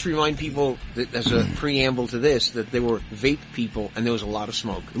 Well, let's remind people that as a preamble to this, that there were vape people and there was a lot of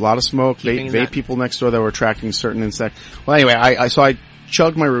smoke. A lot of smoke, vape people next door that were attracting certain insects. Well, anyway, I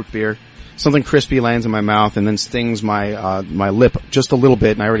chugged my root beer. Something crispy lands in my mouth and then stings my lip just a little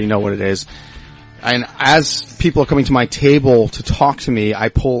bit, and I already know what it is. And as people are coming to my table to talk to me, I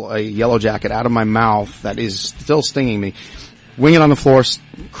pull a Yellow Jacket out of my mouth that is still stinging me. Wing it on the floor,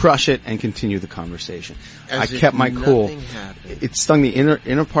 crush it, and continue the conversation. I kept my cool. It stung the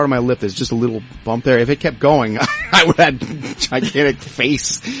inner part of my lip. There's just a little bump there. If it kept going, I would have had a gigantic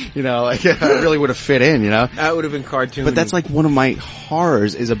face. Like I really would have fit in. That would have been cartoon. But that's like one of my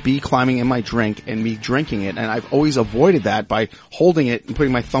horrors is a bee climbing in my drink and me drinking it. And I've always avoided that by holding it and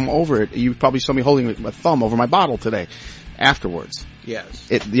putting my thumb over it. You probably saw me holding my thumb over my bottle today. Afterwards. Yes.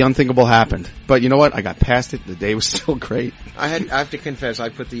 The unthinkable happened. But you know what? I got past it. The day was still great. I have to confess, I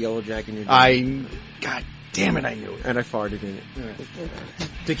put the Yellow Jacket in your drink. God damn it, I knew it. And I farted in it.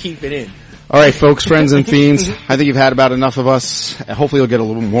 To keep it in. Alright, folks, friends and fiends. I think you've had about enough of us. Hopefully you'll get a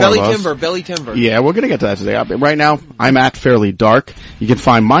little more of us. Belly Timber. Yeah, we're gonna get to that today. Right now, I'm at Fairly Dark. You can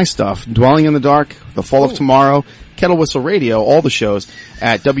find my stuff, Dwelling in the Dark, The Fall of Tomorrow, Kettle Whistle Radio, all the shows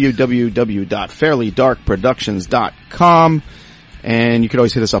at www.fairlydarkproductions.com. And you could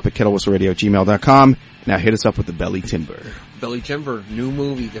always hit us up at kettlewhistleradio@gmail.com. Now hit us up with the Belly Timber. Belly Timber, new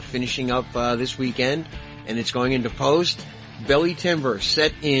movie. They're finishing up this weekend, and it's going into post. Belly Timber,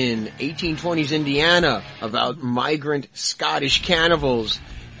 set in 1820s Indiana, about migrant Scottish cannibals.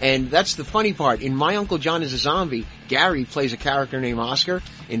 And that's the funny part. In My Uncle John is a Zombie, Gary plays a character named Oscar.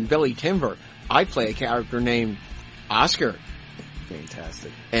 In Billy Timber, I play a character named Oscar.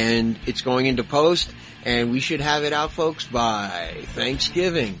 Fantastic. And it's going into post, and we should have it out, folks, by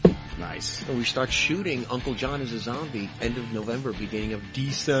Thanksgiving. Nice. So we start shooting Uncle John is a Zombie end of November, beginning of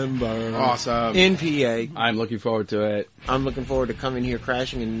December. Awesome. In PA. I'm looking forward to it. I'm looking forward to coming here,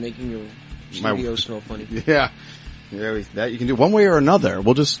 crashing, and making your studio smell funny. Yeah. Yeah, that you can do one way or another.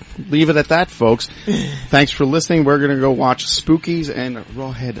 We'll just leave it at that, folks. Thanks for listening. We're going to go watch Spookies and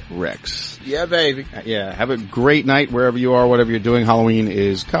Rawhead Rex. Yeah, baby. Yeah, have a great night wherever you are, whatever you're doing. Halloween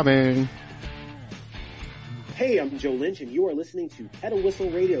is coming. Hey, I'm Joe Lynch, and you are listening to Kettle Whistle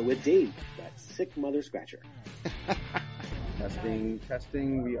Radio with Dave, that sick mother scratcher.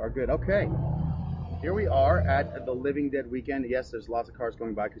 Testing. We are good. Okay. Here we are at the Living Dead weekend. Yes, there's lots of cars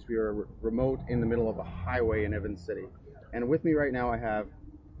going by because we are remote in the middle of a highway in Evans City. And with me right now I have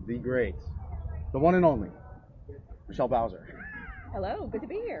the great, the one and only, Michelle Bowser. Hello, good to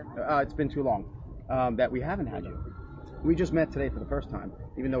be here. It's been too long that we haven't had you. We just met today for the first time,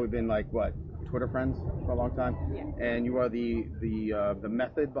 even though we've been Twitter friends for a long time. Yeah. And you are the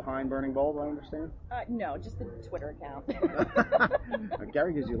method behind Burning Bulb, I understand? No, just the Twitter account.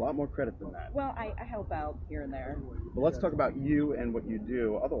 Gary gives you a lot more credit than that. Well, I help out here and there. Well, let's talk about you and what you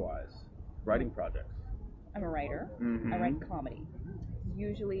do otherwise. Writing projects. I'm a writer. Mm-hmm. I write comedy.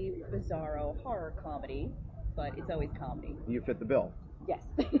 Usually bizarro horror comedy, but it's always comedy. You fit the bill. Yes.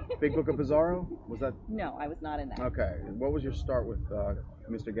 Big Book of Bizarro? Was that? No, I was not in that. Okay. What was your start with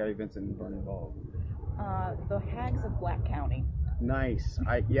Mr. Gary Vincent and Burning Bulb? The Hags of Black County. Nice.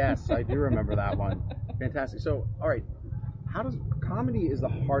 Yes, I do remember that one. Fantastic. So, all right. Comedy is the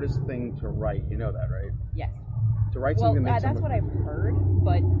hardest thing to write. You know that, right? Yes. To write something that makes that's what I've heard,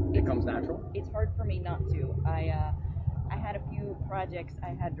 but it comes natural. It's hard for me not to. I had a few projects I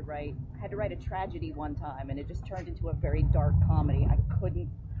had to write. I had to write a tragedy one time, and it just turned into a very dark comedy. I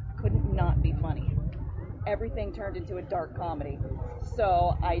couldn't not be funny. Everything turned into a dark comedy.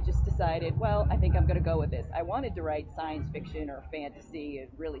 So I just decided, well, I think I'm going to go with this. I wanted to write science fiction or fantasy and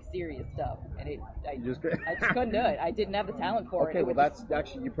really serious stuff, and I just couldn't do it. I didn't have the talent for it. Okay, well, that's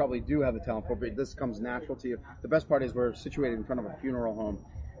actually, you probably do have the talent for it, but this comes natural to you. The best part is we're situated in front of a funeral home.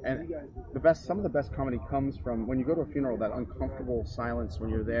 And some of the best comedy comes from when you go to a funeral, that uncomfortable silence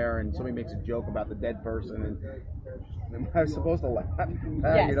when you're there and somebody makes a joke about the dead person and am I supposed to laugh?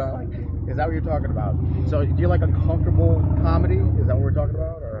 Yes. You know, is that what you're talking about? So do you like uncomfortable comedy? Is that what we're talking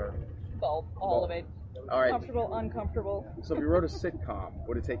about? Or both, all of it. All right. Comfortable, uncomfortable. So if you wrote a sitcom,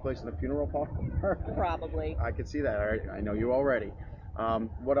 would it take place in a funeral parlor? Probably. I could see that. All right. I know you already.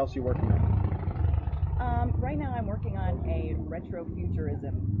 What else are you working on? Right now I'm working on a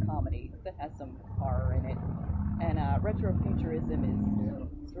retrofuturism comedy that has some horror in it. And retrofuturism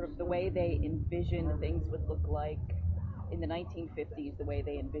is sort of the way they envision things would look like in the 1950s, the way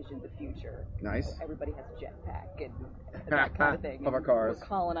they envisioned the future. Nice. So everybody has a jetpack and that kind of thing. Hover cars. We're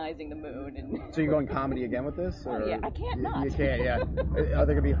colonizing the moon. And So you're going comedy again with this? Oh, yeah, I can't not. You can't, yeah. Are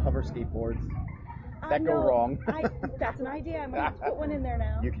there going to be hover skateboards? That go no, wrong. That's an idea. I might have to put one in there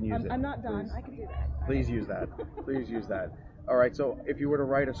now. You can use it. I'm not done. Please. I can do that. Please use that. Please use that. All right, so if you were to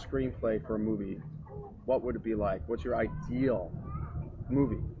write a screenplay for a movie, what would it be like? What's your ideal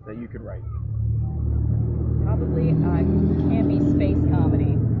movie that you could write? Probably campy space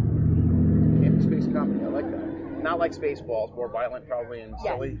comedy. Campy space comedy, I like that. Not like Spaceballs, more violent probably and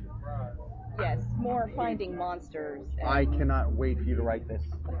silly. Yes, more finding monsters. I cannot wait for you to write this.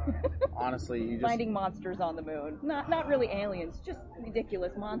 Honestly, you just... Finding monsters on the moon. Not really aliens, just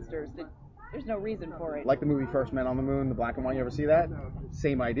ridiculous monsters that there's no reason for it. Like the movie First Men on the Moon, the black and white, you ever see that?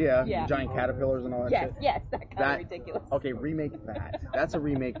 Same idea. Yeah. Giant caterpillars and all that shit. Yes, that kind of ridiculous. Okay, remake that. That's a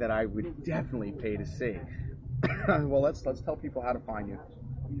remake that I would definitely pay to see. Well, let's tell people how to find you.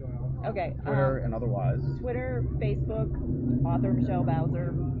 Okay. Twitter and otherwise. Twitter, Facebook, author Michelle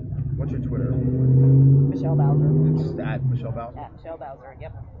Bowser. What's your Twitter? Michelle Bowser. It's at Michelle Bowser? At Michelle Bowser,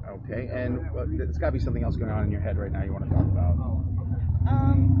 yep. Okay, and there's got to be something else going on in your head right now you want to talk about.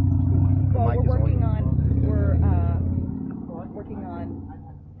 Well, we're working on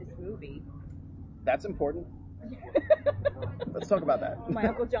this movie. That's important. Let's talk about that. My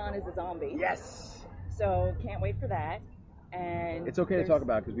Uncle John is a zombie. Yes! So, can't wait for that. And it's okay to talk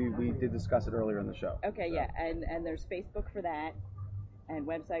about because we did discuss it earlier in the show. Okay, so. Yeah, and there's Facebook for that and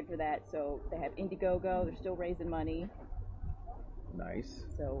website for that. So they have Indiegogo. They're still raising money. Nice.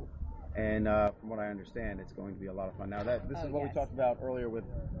 So. And from what I understand, it's going to be a lot of fun. Now this is what we talked about earlier with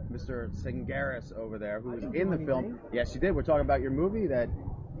Mr. Singaris over there, who was in the film. Yes, you did. We're talking about your movie that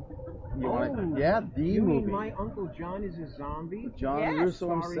You want? Yeah, the You movie. mean My Uncle John is a Zombie? John Yes.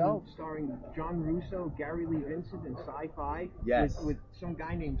 Russo himself. Starring John Russo, Gary Lee Vincent, and Sci-Fi. Yes. With some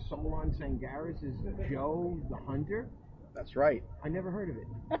guy named Solon Sangaris as Joe the Hunter. That's right. I never heard of it.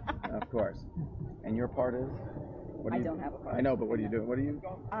 Of course. And your part is? What I don't have a part. I know, but what do you do? What do you?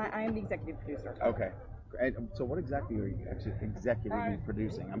 I am the executive producer. Okay. And so what exactly are you actually executively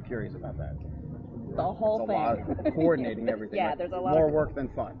producing? I'm curious about that. The whole It's a thing. lot of coordinating everything. Yeah, right? there's a lot more of work than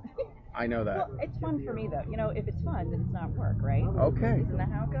fun. I know that. Well, it's fun for me though. You know, if it's fun, then it's not work, right? Okay. Isn't that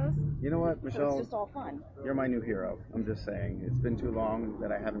how it goes? You know what, So Michelle? it's just all fun. You're my new hero. I'm just saying. It's been too long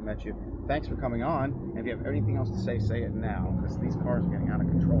that I haven't met you. Thanks for coming on. And if you have anything else to say it now, because these cars are getting out of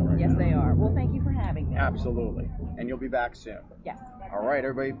control right now. Yes, they are. Well, thank you for having me. Absolutely. And you'll be back soon. Yes. All right,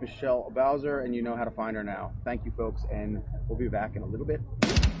 everybody. Michelle Bowser, and you know how to find her now. Thank you, folks, and we'll be back in a little bit.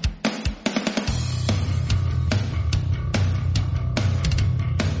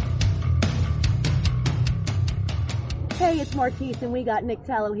 Hey, it's Martise, and we got Nick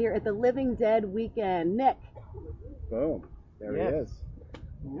Tallow here at the Living Dead Weekend. Nick. Boom. There he Yes. is.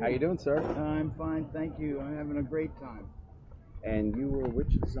 How you doing, sir? I'm fine, thank you. I'm having a great time. And you were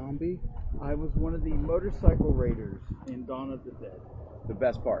which zombie? I was one of the motorcycle raiders in Dawn of the Dead. The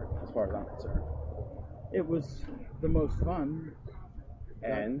best part, as far as I'm concerned. It was the most fun.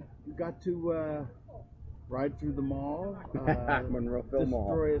 And? Got to ride through the mall, Monroeville Mall.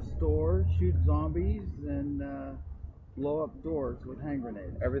 destroy a store, shoot zombies, and blow up doors with hand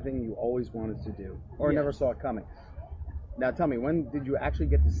grenades. Everything you always wanted to do, or Yes. never saw it coming. Now tell me, when did you actually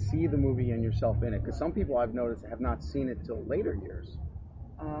get to see the movie and yourself in it? Because some people I've noticed have not seen it till later years.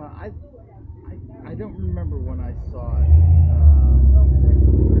 I don't remember when I saw it. I'm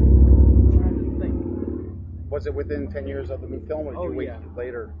trying to think. Was it within 10 years of the new film, or did you wait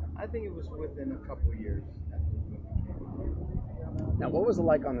later? I think it was within a couple of years. Now, what was it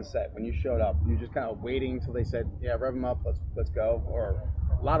like on the set when you showed up? You just kind of waiting until they said, "Yeah, rev them up, let's go," or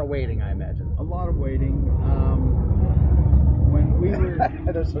a lot of waiting, I imagine. A lot of waiting. When we were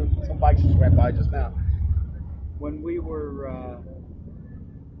there's some bikes just went by just now. When we were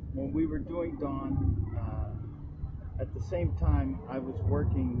doing Dawn, at the same time I was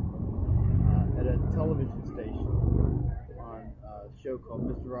working at a television station on a show called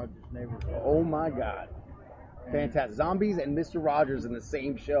Mr. Rogers' Neighborhood. Oh my God. Fantastic. Zombies and Mr. Rogers in the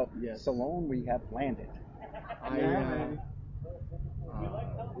same show. Yes. Salone, we have landed.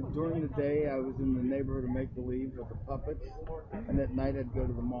 During the day, I was in the neighborhood of make-believe with the puppets, and at night I'd go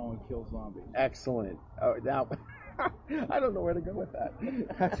to the mall and kill zombies. Excellent. Oh, now, I don't know where to go with that.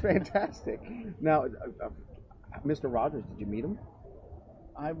 That's fantastic. Now, Mr. Rogers, did you meet him?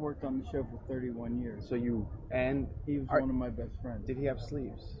 I worked on the show for 31 years. So he was one of my best friends. Did he have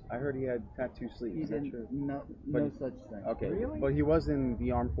sleeves? I heard he had tattoo sleeves. He Is that didn't. true? No such thing. Okay. Really? But he was in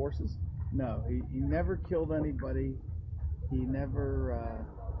the armed forces? No, he never killed anybody. He never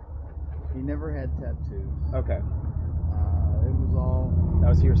had tattoos. Okay. It was all. That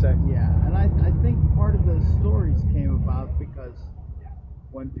was hearsay? Yeah, and I think part of those stories came about because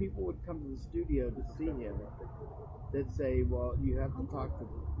when people would come to the studio to see him, they'd say, "Well, you have to talk to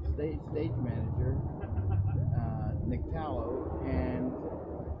the stage manager, Nick Tallow," and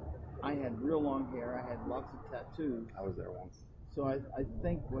I had real long hair. I had lots of tattoos. I was there once. So I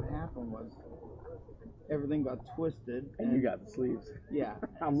think what happened was everything got twisted. And you got the sleeves. Yeah.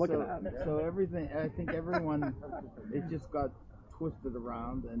 I'm looking at it. So everything, I think everyone, it just got twisted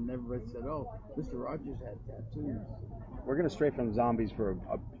around, and everybody said, "Oh, Mr. Rogers had tattoos." We're going to stray from zombies for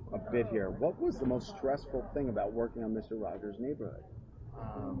a bit here. What was the most stressful thing about working on Mr. Rogers' Neighborhood?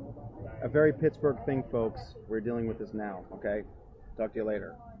 A very Pittsburgh thing, folks. We're dealing with this now, okay? Talk to you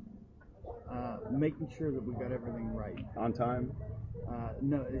later. Making sure that we got everything right. On time?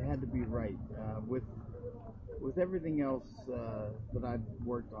 No, it had to be right. With everything else that I've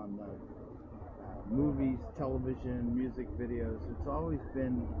worked on, movies, television, music videos, it's always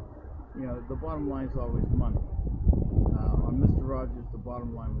been, the bottom line is always money. On Mr. Rogers, the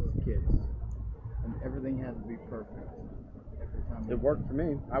bottom line was kids, and everything had to be perfect. Every time It worked for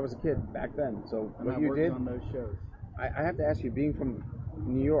me. I was a kid back then, so and what I you worked did on those shows. I have to ask you, being from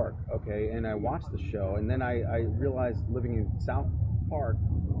New York, okay, and I watched the show, and then I realized living in South Park,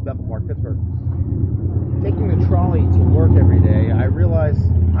 Pittsburgh, taking the trolley to work every day, I realized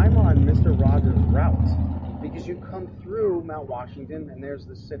I'm on Mr. Rogers' route, because you come through Mount Washington, and there's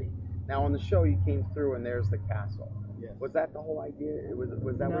the city. Now on the show, you came through, and there's the castle. Yes. Was that the whole idea? Was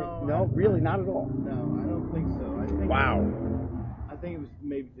that No, no, really, not at all. No, I don't think so. I think I think it was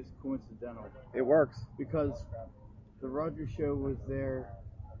maybe just coincidental. It works. Because the Rogers Show was there.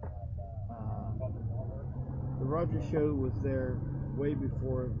 The Rogers Show was there way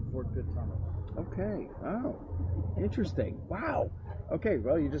before Fort Pitt Tunnel. Okay. Oh, interesting. Wow. Okay.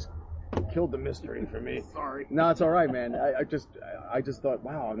 Well, you just killed the mystery for me. Sorry. No, it's all right, man. I just thought,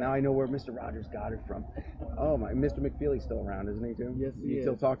 wow. Now I know where Mr. Rogers got it from. Oh my, Mr. McFeely's still around, isn't he too? Yes, he You is.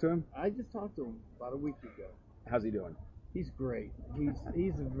 still talk to him? I just talked to him about a week ago. How's he doing? He's great.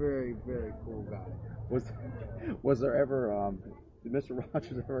 He's a very, very cool guy. Was there ever did Mr.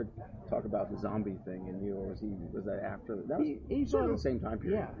 Rogers ever talk about the zombie thing in you, or was that after? That was He sort of thought the same time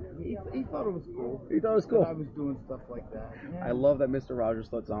period. Yeah, he thought it was cool. He thought it was cool. That I was doing stuff like that. Yeah. I love that Mr. Rogers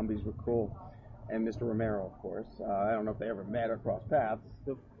thought zombies were cool, and Mr. Romero, of course. I don't know if they ever met or crossed paths.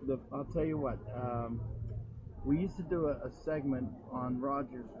 I'll tell you what. We used to do a segment on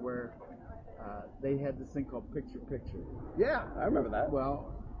Rogers where they had this thing called Picture Picture. Yeah, I remember that.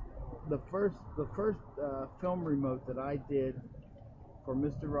 Well, the first film remote that I did for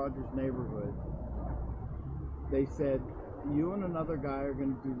Mr. Rogers' Neighborhood, they said, you and another guy are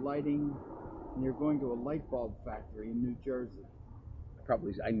going to do lighting, and you're going to a light bulb factory in New Jersey.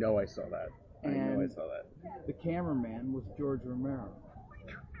 I know I saw that. I saw that. The cameraman was George Romero.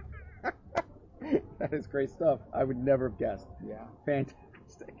 That is great stuff. I would never have guessed. Yeah.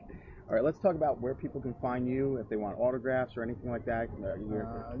 Fantastic. All right, let's talk about where people can find you if they want autographs or anything like that. Your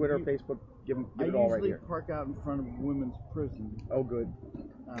Twitter, Facebook, give it all right here. I usually park out in front of women's prison. Oh, good.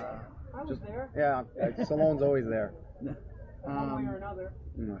 I was there. Yeah, Salone's always there. One way or another.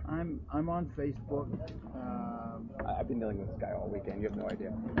 I'm on Facebook. I've been dealing with this guy all weekend. You have no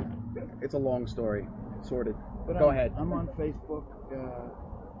idea. It's a long story. Sorted. But Go ahead. I'm on Facebook.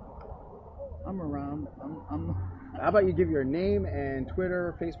 I'm around. I'm. How about you give your name and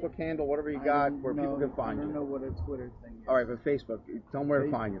Twitter, Facebook handle, whatever you got, where people can find you. I don't know what a Twitter thing is. All right, but Facebook. Tell them where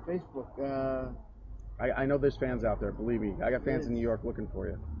to find you. Facebook. I know there's fans out there. Believe me, I got fans in New York looking for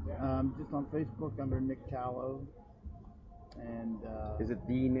you. Just on Facebook under Nick Tallow. And is it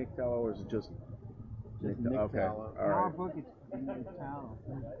the Nick Tallow or is it just Nick okay. Tallow? All right. Our book is Nick Tallow.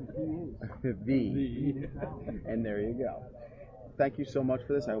 He is. the. And there you go. Thank you so much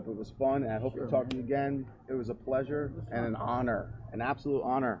for this. I hope it was fun, and I hope to talk to you again. It was a pleasure and an honor, an absolute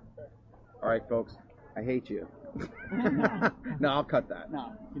honor. All right, folks, I hate you. No, I'll cut that.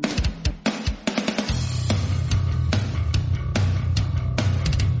 No.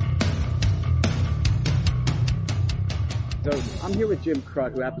 So I'm here with Jim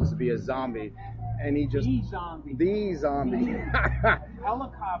Crut, who happens to be a zombie, and he just the zombie.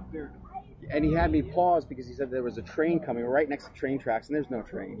 Helicopter. And he had me pause because he said there was a train coming right next to train tracks, and there's no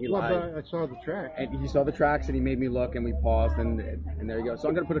train. He lied. I saw the track. And he saw the tracks, and he made me look, and we paused, and there you go. So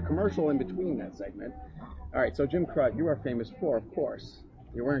I'm going to put a commercial in between that segment. All right, so Jim Crut, you are famous for, of course,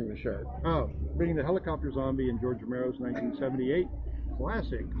 you're wearing the shirt. Oh, being the helicopter zombie in George Romero's 1978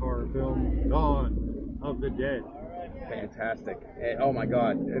 classic horror film, Dawn of the Dead. Fantastic. Oh my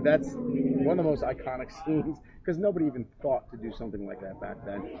God, that's one of the most iconic scenes because nobody even thought to do something like that back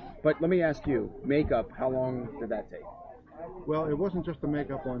then. But let me ask you, makeup, how long did that take? Well, it wasn't just the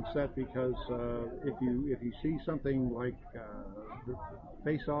makeup on set because if you see something like the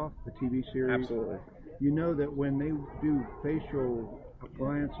Face Off, the TV series, absolutely, you know that when they do facial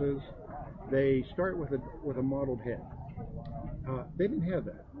appliances, they start with a modeled head. They didn't have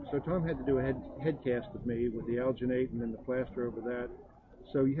that, so Tom had to do a head cast of me with the alginate and then the plaster over that.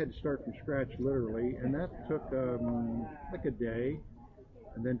 So you had to start from scratch, literally, and that took like a day.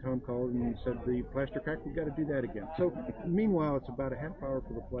 And then Tom called and said, the plaster cracked, we've got to do that again. So meanwhile, it's about a half hour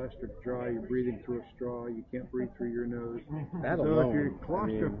for the plaster to dry. You're breathing through a straw. You can't breathe through your nose. That so alone, if you're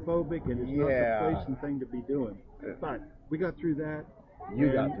claustrophobic, and it's not the place and thing to be doing. But we got through that.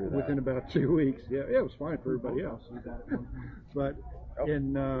 You got through that. Within about 2 weeks. Yeah, it was fine for everybody else. But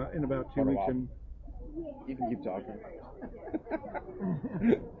in about 2 weeks, and you can keep talking.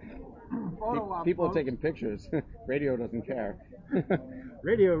 People are taking pictures. Radio doesn't care.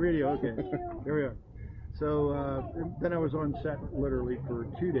 Radio, okay. Here we are. So then I was on set literally for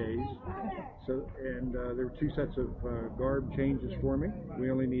 2 days. So there were 2 sets of garb changes for me. We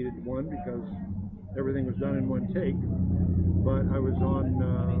only needed one because everything was done in one take. But I was on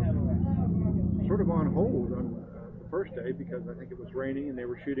sort of on hold on the first day because I think it was raining and they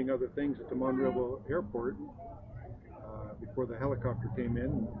were shooting other things at the Monroeville Airport before the helicopter came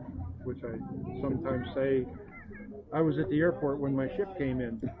in, which I sometimes say I was at the airport when my ship came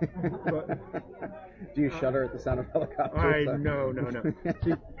in. But, do you shudder at the sound of helicopters? No.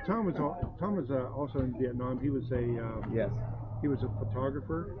 See, Tom was also in Vietnam. He was he was a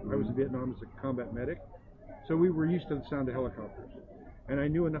photographer. I was in Vietnam as a combat medic. So we were used to the sound of helicopters. And I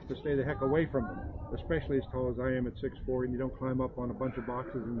knew enough to stay the heck away from them, especially as tall as I am at 6'4", and you don't climb up on a bunch of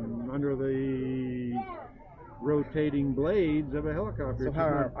boxes and under the rotating blades of a helicopter. So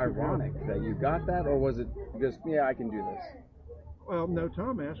how ironic that you got that, or was it just, yeah, I can do this? Well, no,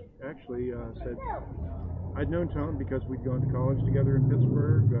 Tom actually said, I'd known Tom because we'd gone to college together in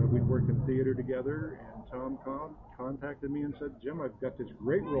Pittsburgh. We'd worked in theater together, and Tom contacted me and said, Jim, I've got this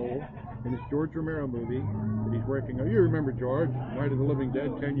great role in this George Romero movie that he's working on. You remember George, Night of the Living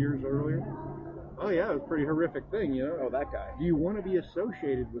Dead 10 years earlier? Oh, yeah, it was a pretty horrific thing, you know. Oh, that guy. Do you want to be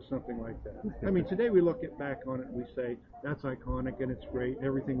associated with something like that? I mean, today we look back on it and we say, that's iconic and it's great, and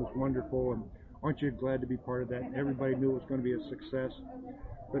everything was wonderful, and aren't you glad to be part of that? And everybody knew it was going to be a success.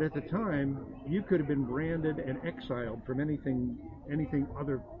 But at the time, you could have been branded and exiled from anything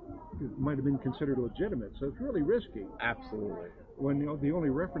other that might have been considered legitimate. So it's really risky. Absolutely. When the only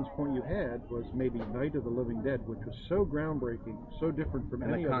reference point you had was maybe Night of the Living Dead, which was so groundbreaking, so different from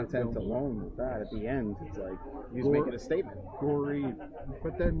any other films. And the content alone with that, at the end, it's like, he was making a statement. Gory.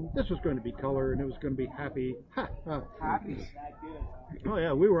 But then this was going to be color, and it was going to be happy. Happy. Oh,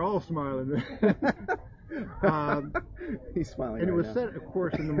 yeah, we were all smiling. He's smiling. And it was now. set, of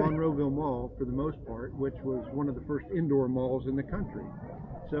course, in the Monroeville Mall for the most part, which was one of the first indoor malls in the country.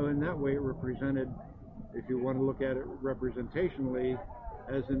 So in that way, it represented, if you want to look at it representationally,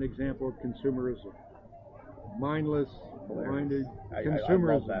 as an example of consumerism. Mindless, minded consumerism. I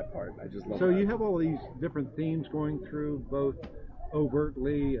love that part. I just love so that. You have all these different themes going through, both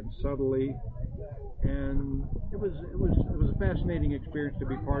overtly and subtly, and it was a fascinating experience to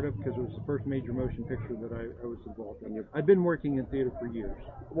be part of because it was the first major motion picture that I was involved in. I've been working in theater for years.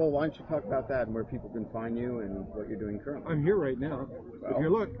 Well, why don't you talk about that and where people can find you and what you're doing currently? I'm here right now. Well, if you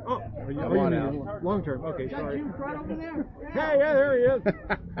look, long term. Okay, sorry. Hey, yeah, there he is.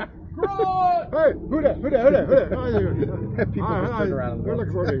 Hey, who that? People just turn around and they're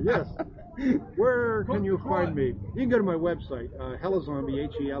looking for me. Yes. Where can you find me? You can go to my website, Helizombie,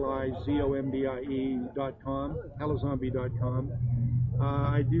 HELIZOMBIE.com, helizombie.com.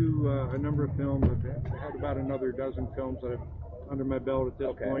 I do a number of films. I've had about another dozen films that I've under my belt at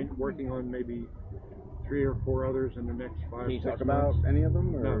this point, working on maybe 3 or 4 others in the next 5 Can you 6 talk months. about any of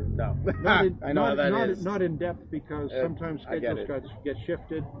them? Or? No. I know how that is. Not in depth because sometimes schedules get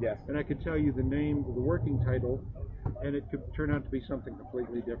shifted. Yes. And I could tell you the name of the working title, and it could turn out to be something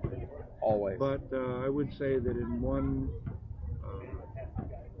completely different. Always. But I would say that in one,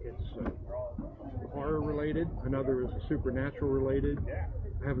 it's horror related. Another is supernatural related.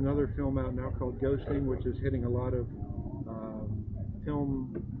 I have another film out now called Ghosting, which is hitting a lot of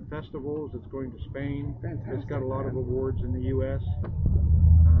film festivals. It's going to Spain. Fantastic. It's got a lot of awards in the U.S.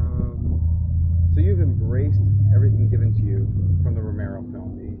 So you've embraced everything given to you from the Romero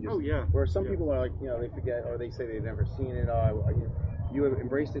film. Where some people are like, they forget or they say they've never seen it. You have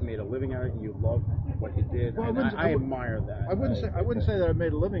embraced it, made a living out of it, and you love what you did. Well, I admire that. I wouldn't say that I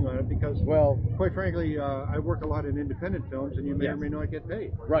made a living on it because, quite frankly, I work a lot in independent films, and you may or may not get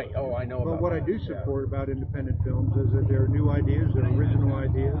paid. Right. Oh, I know. But what I do support about independent films is that they're new ideas, they're original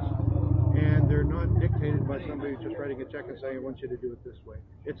ideas, and they're not dictated by somebody who's just writing a check and saying, "I want you to do it this way."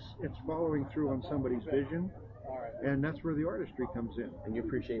 It's following through on somebody's vision. And that's where the artistry comes in. And you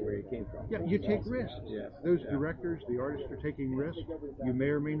appreciate where you came from. Yeah, you take risks. Yes. Those directors, the artists are taking risks. You may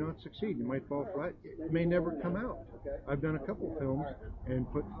or may not succeed. You might fall flat. It may never come out. I've done a couple films and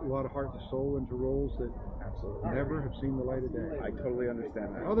put a lot of heart and soul into roles that never have seen the light of day. I totally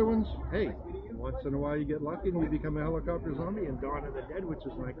understand that. Other ones, hey, once in a while you get lucky and you become a helicopter zombie, and Dawn of the Dead, which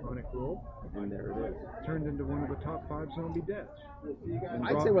is an iconic role, and there it is, turned into one of the top 5 zombie deaths. And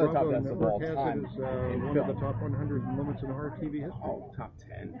I'd say one of the top deaths of all has time. it as one of the top 100 moments in horror TV history. Oh, top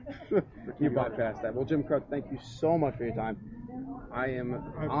 10. You bypassed that. Well, Jim Crow, thank you so much for your time. I am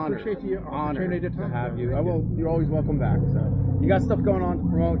honored to have you. You're always welcome back. So you got stuff going on to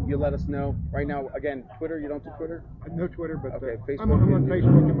promote, you let us know. Right now, again, Twitter, you don't do Twitter? No Twitter, but Facebook. I'm on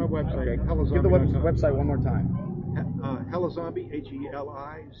Facebook and my website. Okay. Give the website one more time. Helizombie,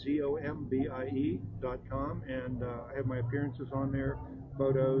 HELIZOMBIE.com, and I have my appearances on there,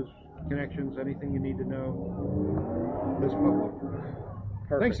 photos, connections, anything you need to know. This public.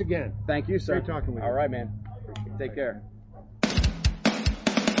 Perfect. Thanks again. Thank you, sir. Great talking with you. All right, man. Take care.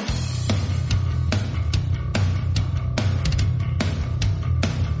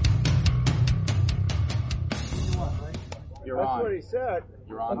 That's what he said.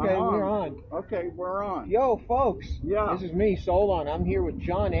 You're on. Okay, we're on. Okay, we're on. Yo, folks. Yeah. This is me, Solon. I'm here with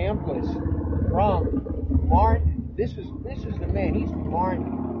John Amplis from Martin. This is the man. He's from Martin.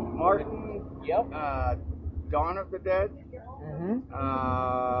 Martin. Yep. Dawn of the Dead.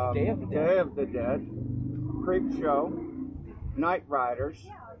 Mm-hmm. Day of the Dead. Day of the Dead. Creep Show. Night Riders.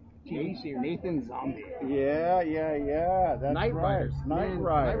 TV series. Nathan Zombie. Yeah. That's Night right. Riders. Night Man,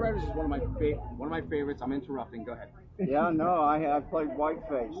 Riders. Night Riders is one of my favorites. I'm interrupting. Go ahead. Yeah, no, I played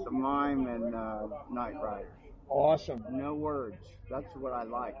Whiteface, the mime in Night Riders. Awesome. No words. That's what I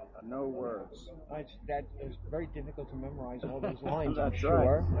like. No words. That is very difficult to memorize all those lines. I'm That's sure.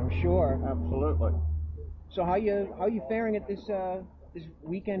 right. I'm sure. Absolutely. So how you faring at this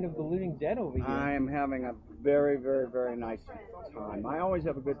weekend of the Living Dead over here? I am having a very, very, very nice time. I always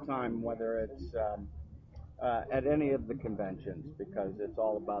have a good time, whether it's at any of the conventions, because it's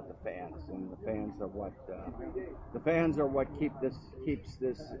all about the fans, and the fans are what keeps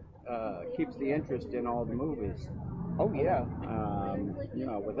the interest in all the movies. Oh yeah.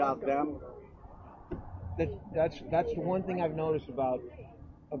 Without them, That's the one thing I've noticed about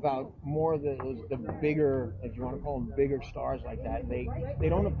more of the bigger, if you want to call them bigger stars like that. They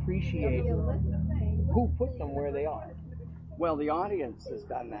don't appreciate who put them where they are. Well, the audience has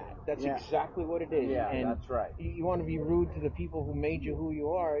done that. That's exactly what it is. Yeah, and that's right. You want to be rude to the people who made you who you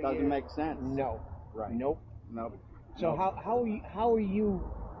are. Doesn't make sense. No. Right. Nope. So Nope. how are you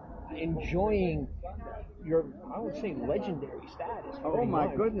enjoying your, I would say, legendary status? Oh my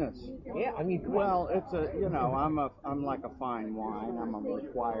goodness. Yeah, I mean, well, it's I'm like a fine wine. I'm a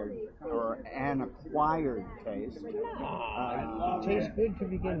required or an acquired taste. It tastes good to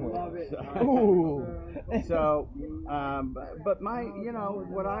begin with. Ooh. So, but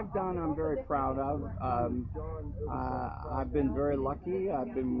what I've done, I'm very proud of. I've been very lucky.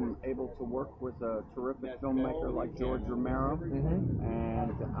 I've been able to work with a terrific filmmaker like George Romero,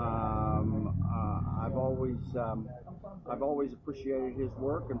 and I've always appreciated his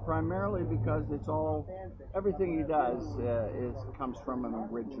work, and primarily because everything he does comes from an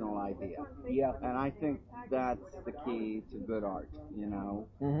original idea. Yeah. And I think that's the key to good art,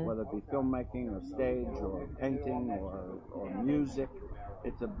 whether it be filmmaking or stage or painting or music.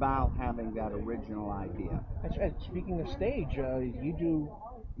 It's about having that original idea. That's right. Speaking of stage, you do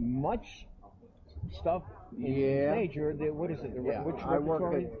much stuff in stage. What is it? Which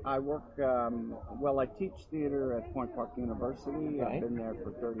repertoire? Well, I teach theater at Point Park University. Okay. I've been there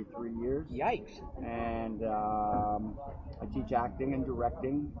for 33 years. Yikes. And I teach acting and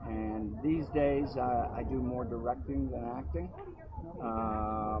directing. And these days, I do more directing than acting,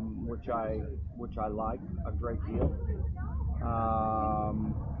 which I like a great deal.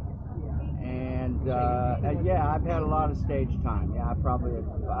 I've had a lot of stage time. Yeah, I've probably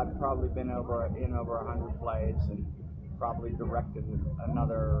been in over 100 plays and probably directed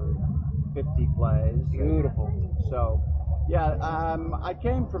another 50 plays. Beautiful. So, I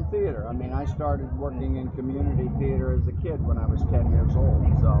came from theater. I mean, I started working in community theater as a kid when I was 10 years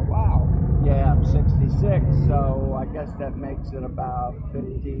old. So, wow. Yeah, I'm 66, so I guess that makes it about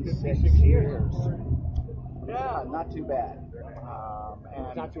 56 years. Yeah, not too bad.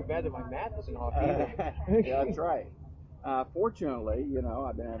 It's not too bad that my math isn't off either. Yeah, that's right. Fortunately,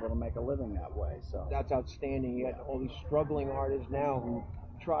 I've been able to make a living that way. So that's outstanding. You got all these struggling artists now who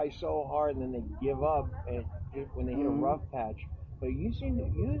try so hard and then they give up when they hit a rough patch. But you seem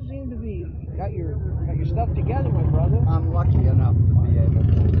to be got your stuff together, my brother. I'm lucky enough to be able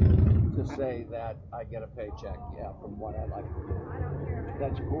to say that I get a paycheck, from what I like to do.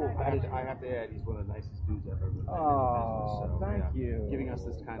 That's cool. I have to add, he's one of the nicest dudes I've ever met in the business. So, thank you. Giving us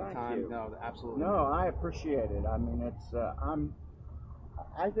this kind of time. You. No, absolutely. No, I appreciate it. I mean, it's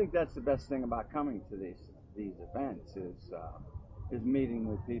I think that's the best thing about coming to these events is meeting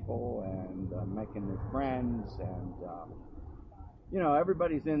with people and making new friends and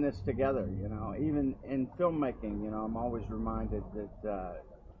everybody's in this together. Even in filmmaking, I'm always reminded that.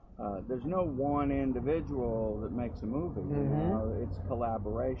 There's no one individual that makes a movie. It's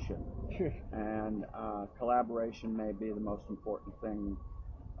collaboration, and collaboration may be the most important thing.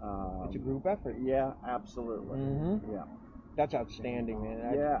 It's a group effort. Yeah, absolutely. Yeah, that's outstanding, man.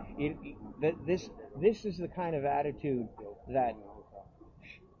 This is the kind of attitude that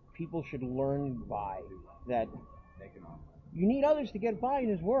people should learn by. That you need others to get by in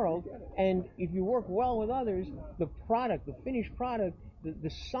this world, and if you work well with others, the finished product.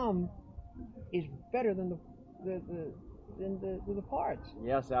 The sum is better than the parts.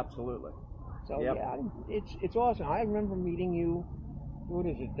 Yes, absolutely. So it's awesome. I remember meeting you. What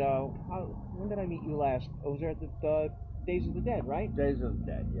is it? When did I meet you last? I was there at the Days of the Dead, right? Days of the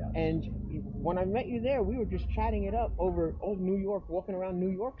Dead, yeah. And when I met you there, we were just chatting it up over old New York, walking around New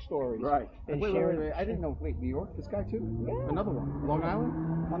York stories. Right. And wait, sharing. I didn't know. Wait, New York? This guy too? Yeah. Another one. Long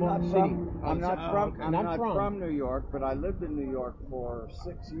Island? I'm not from New York, but I lived in New York for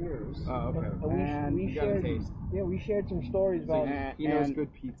 6 years. Oh, okay. And we shared some stories about. He knows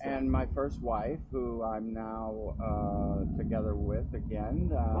good pizza. And my first wife, who I'm now together with again,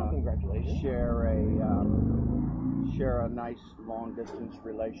 congratulations. Share a nice long distance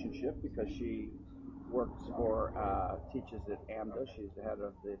relationship because she works for teaches at AMDA. She's the head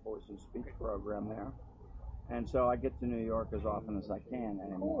of the voice and speech program there. And so I get to New York as often as I can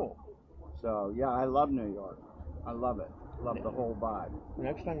anymore. So yeah, I love New York. I love it. Love the whole vibe.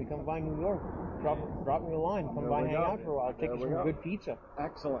 Next time you come by New York, drop me a line. Come by, hang out for a while. I'll take you some good pizza.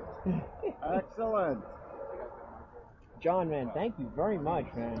 Excellent. Excellent. John, man, thank you very much,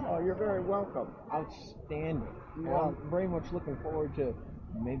 man. Oh, you're very welcome. Outstanding. Yeah. I'm very much looking forward to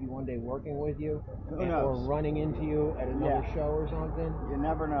maybe one day working with you Who knows? or running into you at another Yeah. show or something. You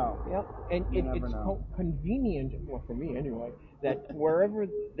never know. Yep. And it's convenient, well, for me anyway, that wherever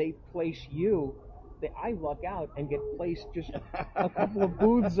they place you, I luck out and get placed just a couple of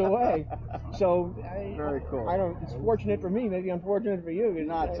booths away. So very cool. It's fortunate for me, maybe unfortunate for you.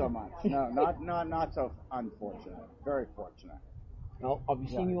 Not so much. No, not so unfortunate. Very fortunate. Well, I'll be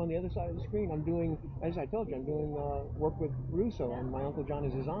seeing you on the other side of the screen. I'm doing, as I told you, I'm doing work with Russo on My Uncle John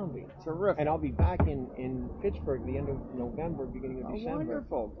is a Zombie. Terrific. And I'll be back in Pittsburgh the end of November, beginning of December.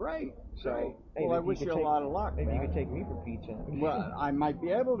 Wonderful. Great. So, Hey, well, I wish you a lot of luck, Maybe man. you could take me for pizza. Well, I might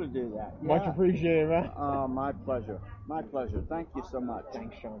be able to do that. Yeah. Much appreciated, man. Oh, my pleasure. My pleasure. Thank you so much.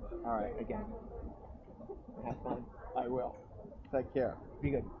 Thanks, Sean. All right. Again. Have fun. I will. Take care.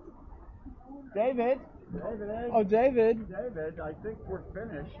 Be good. David. Oh, David, I think we're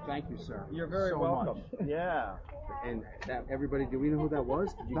finished. Thank you, sir. You're very welcome. Yeah. And everybody, do we know who that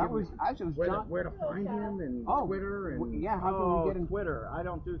was? Did you That was actually John. where to find him and Twitter and Yeah, how can we get in Twitter? I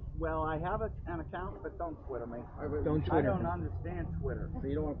don't do well. I have an account, but don't Twitter me. Don't Twitter. I don't understand Twitter. So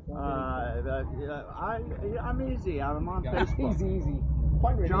you don't want to I'm easy. I'm on Facebook. He's easy.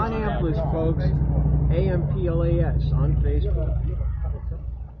 John Amplis, folks. AMPLAS on Facebook.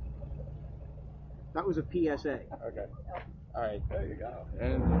 That was a PSA. Okay. All right. There you go.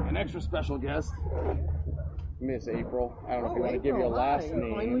 And an extra special guest, Miss April. I don't know if you want to give your last name.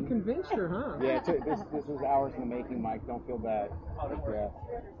 You finally convinced her, huh? Yeah, this was hours in the making, Mike. Don't feel bad. Yeah.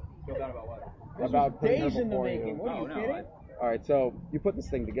 Feel bad about what? About putting her Days in the before making. you. What are you kidding? All right, so you put this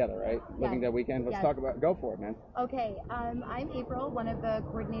thing together, right? Living Dead Weekend. Let's Yes. talk about. Go for it, man. Okay, I'm April, one of the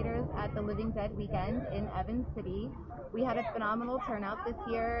coordinators at the Living Dead Weekend in Evans City. We had a phenomenal turnout this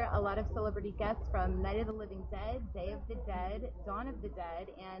year. A lot of celebrity guests from Night of the Living Dead, Day of the Dead, Dawn of the Dead,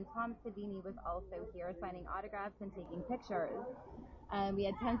 and Tom Savini was also here signing autographs and taking pictures. We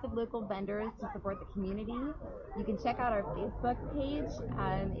had tons of local vendors to support the community. You can check out our Facebook page.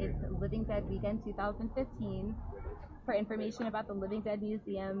 It's Living Dead Weekend 2015. For information about the Living Dead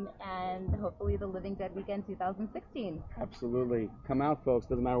Museum and hopefully the Living Dead Weekend 2016. Absolutely. Come out, folks.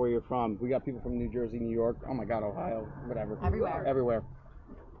 Doesn't matter where you're from. We got people from New Jersey, New York. Oh my God, Ohio, whatever. Everywhere.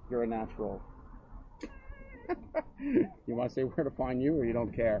 You're a natural. You want to say where to find you, or you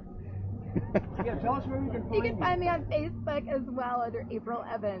don't care? Yeah, tell us where we can find you. You can find me on Facebook as well under April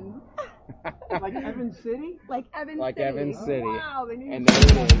Evans. Like Evans City? Like Evans like City. Evans City. Wow, they need and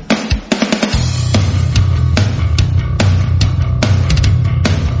there it is.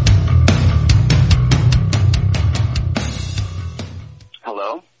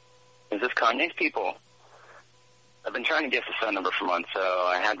 Hello? Is this Kanye's people? I've been trying to get this phone number for months, so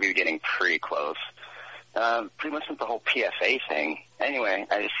I had to be getting pretty close. Pretty much with the whole PFA thing. Anyway,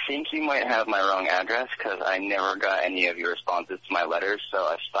 I think you might have my wrong address because I never got any of your responses to my letters, so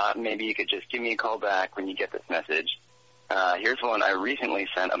I thought maybe you could just give me a call back when you get this message. Here's one I recently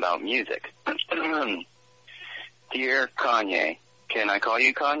sent about music. Dear Kanye, can I call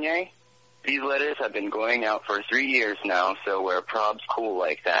you Kanye? These letters have been going out for 3 years now, so we're probs cool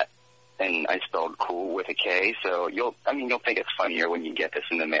like that. And I spelled cool with a K, so you'll think it's funnier when you get this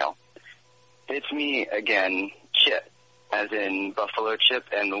in the mail. It's me again, Chip, as in Buffalo Chip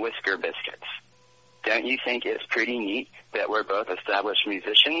and the Whisker Biscuits. Don't you think it's pretty neat that we're both established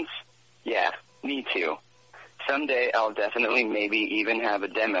musicians? Yeah, me too. Someday I'll definitely maybe even have a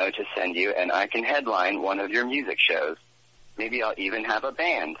demo to send you and I can headline one of your music shows. Maybe I'll even have a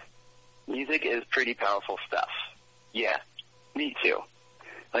band. Music is pretty powerful stuff. Yeah, me too.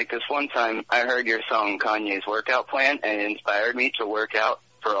 Like this one time, I heard your song Kanye's Workout Plan, and it inspired me to work out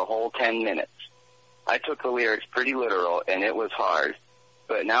for a whole 10 minutes. I took the lyrics pretty literal, and it was hard.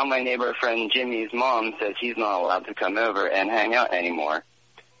 but now my neighbor friend Jimmy's mom says he's not allowed to come over and hang out anymore.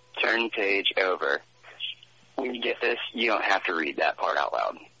 Turn page over. When you get this, you don't have to read that part out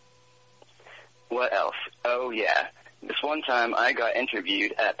loud. What else? Oh, yeah. This one time I got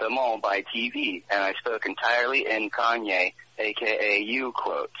interviewed at the mall by TV, and I spoke entirely in Kanye, a.k.a. you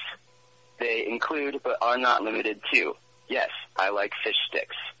quotes. They include, but are not limited to, yes, I like fish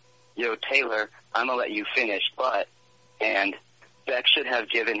sticks. Yo, Taylor, I'm going to let you finish, but, and Beck should have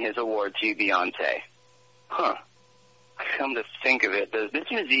given his award to Beyonce. Huh. Come to think of it, does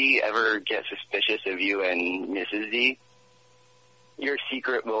Mr. Z ever get suspicious of you and Mrs. Z? Your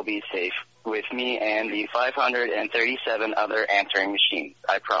secret will be safe with me and the 537 other answering machines,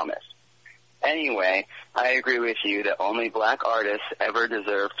 I promise. Anyway, I agree with you that only black artists ever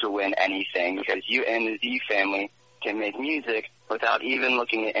deserve to win anything because you and the Z family can make music without even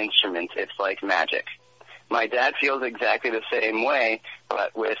looking at instruments. It's like magic. My dad feels exactly the same way,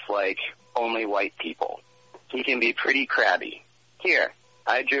 but with, like, only white people. He can be pretty crabby. Here,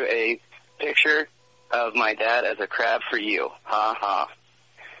 I drew a picture of my dad as a crab for you. Ha ha.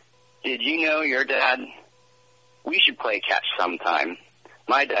 Did you know your dad? We should play catch sometime.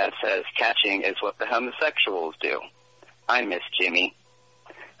 My dad says catching is what the homosexuals do. I miss Jimmy.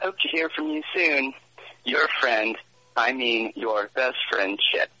 Hope to hear from you soon. Your friend, I mean your best friend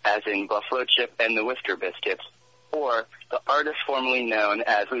Chip, as in Buffalo Chip and the Whisker Biscuits, or the artist formerly known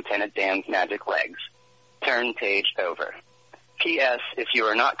as Lieutenant Dan's Magic Legs. Turn page over. P.S. If you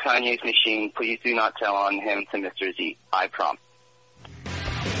are not Kanye's machine, please do not tell on him to Mr. Z. I promise.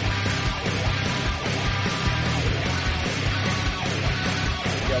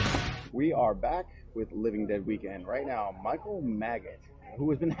 We are back with Living Dead Weekend. Right now, Michael Maggot, who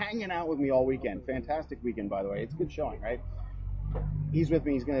has been hanging out with me all weekend. Fantastic weekend, by the way. It's a good showing, right? He's with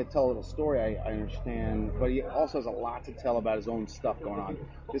me. He's going to tell a little story, I understand. But he also has a lot to tell about his own stuff going on.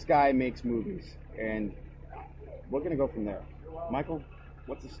 This guy makes movies, and we're going to go from there. Michael,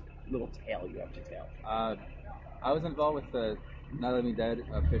 what's this little tale you have to tell? I was involved with the Night of the Living Dead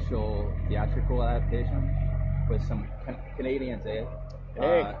official theatrical adaptation with some Canadians,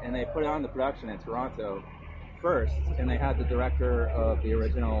 and they put it on the production in Toronto first, and they had the director of the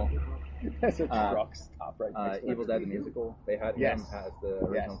original That's a truck stop right next to Evil Dead the musical. They had him as the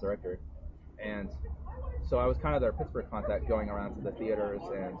original director, and so I was kind of their Pittsburgh contact, going around to the theaters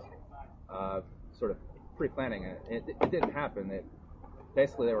and sort of pre-planning it. It didn't happen.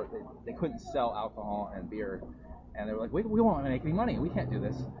 Basically they couldn't sell alcohol and beer, and they were like, we won't make any money. We can't do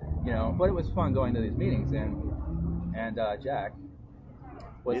this, you know. But it was fun going to these meetings, and Jack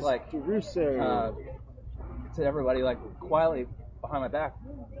was Mr. like Russo. to everybody, like, quietly behind my back,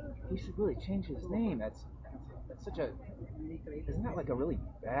 he should really change his name. That's such a, isn't that like a really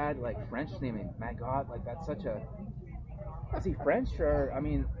bad, like, French name? And my God, like, that's such a, is he French? Or, I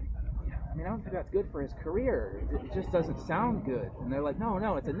mean, I don't think that's good for his career. It just doesn't sound good. And they're like, no,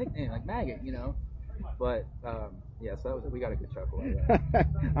 it's a nickname, like Maggot, you know. But yeah, so we got a good chuckle out of that.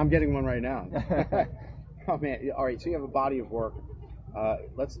 I'm getting one right now. Oh man! All right, so you have a body of work.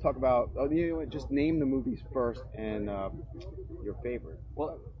 Let's talk about. Oh, you know what, just name the movies first and your favorite.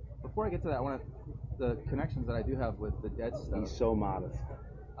 Well, before I get to that, I want the connections that I do have with the Dead stuff. He's so modest.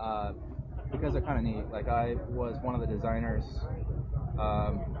 Because they're kind of neat. Like, I was one of the designers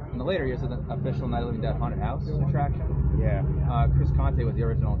in the later years of the official Night of the Living Dead Haunted House attraction. Yeah. Chris Conte was the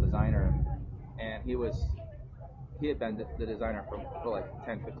original designer, and he had been the designer for like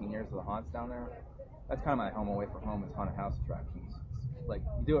 10, 15 years of the haunts down there. That's kind of my home away from home, is haunted house attractions. Like,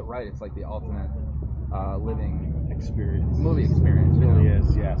 you do it right, it's like the ultimate living experience, movie experience. It really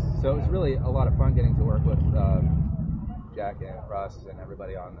is, yes. So it was really a lot of fun getting to work with Jack and Russ and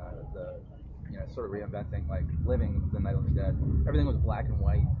everybody on the you know, sort of reinventing, like, living the Night of the Dead. Everything was black and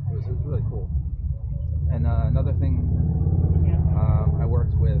white. It was really cool. And another thing, I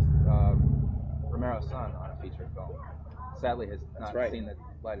worked with Romero's son on a feature film. Sadly, has not seen the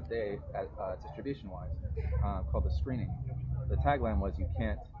light of day distribution-wise, called The Screening. The tagline was, "You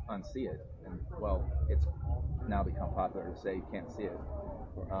can't unsee it," and well, it's now become popular to say you can't see it.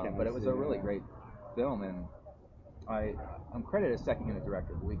 But it was a really great film, and I'm credited as second unit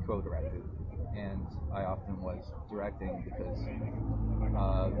director, but we co-directed, and I often was directing because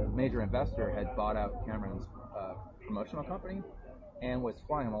a major investor had bought out Cameron's promotional company and was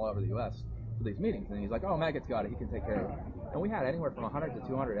flying him all over the U.S. for these meetings, and he's like, "Oh, Maggot's got it, he can take care of it." And we had anywhere from 100 to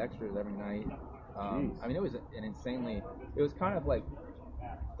 200 extras every night. I mean, it was it was kind of like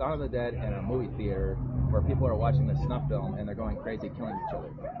Dawn of the Dead in a movie theater where people are watching the snuff film and they're going crazy, killing each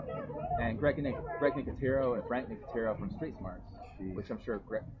other. And Greg Nicotero and Frank Nicotero from Street Smarts which I'm sure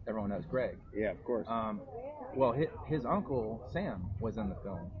everyone knows Greg. Yeah, of course. Well, his uncle Sam was in the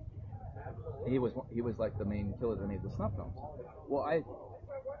film. He was like the main killer that made the snuff films. Well,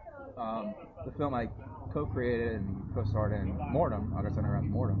 the film I co-created and co-starred in, Mortem, August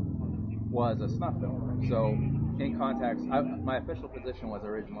Underground's Mortem, was a snuff film. So, in context, my official position was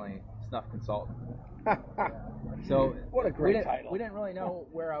originally snuff consultant. So what a great title. We didn't really know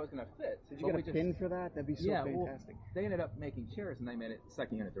where I was going to fit. Did you get a pin for that? That'd be so fantastic. Well, they ended up making chairs, and they made it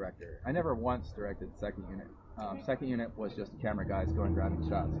second unit director. I never once directed second unit. Second unit was just camera guys going grabbing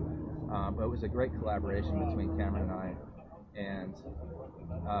shots. But it was a great collaboration between Cameron and I, and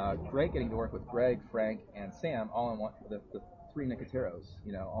great getting to work with Greg, Frank, and Sam all in one. The three Nicoteros,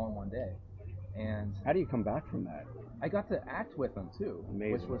 all in one day. And how do you come back from that? I got to act with them too,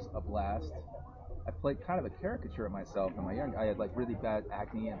 which was a blast. I played kind of a caricature of myself in my young. I had like really bad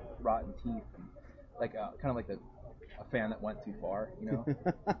acne and rotten teeth, and like kind of like a fan that went too far,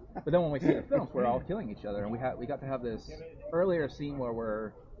 But then when we see the films, we're all killing each other, and we got to have this earlier scene where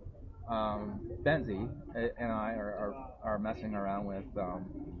we're Benzie and I are messing around with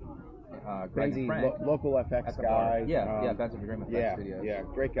Greg and Frank, local FX guy. Benzie from Dream Effects Studios. Yeah,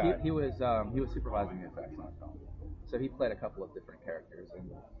 great guy. He was supervising the effects on the film, so he played a couple of different characters,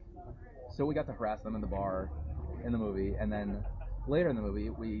 and so we got to harass them in the bar in the movie, and then later in the movie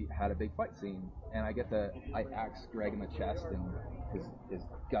we had a big fight scene, and I axed Greg in the chest, and his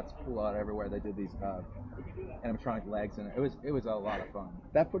guts flew out everywhere. They did these animatronic legs, and it was a lot of fun.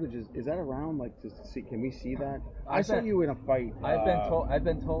 That footage is that around? Like, to see? Can we see that? I saw you in a fight. I've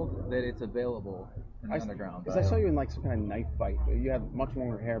been told that it's available in the underground. Because I saw you in like some kind of knife fight. You had much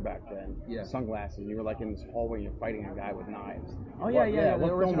longer hair back then. Yeah. Sunglasses. And you were like in this hallway and you're fighting a guy with knives. Oh yeah. What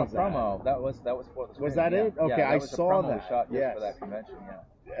the original film was promo. That was for the screen. Was that it? Okay, I saw that. We shot just for that convention.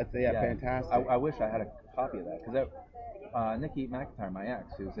 Yeah. Fantastic. I wish I had a copy of that, because Nikki McIntyre, my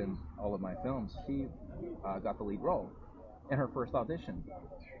ex, who's in all of my films, she got the lead role in her first audition,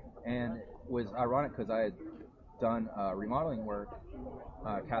 and it was ironic because I had done remodeling work,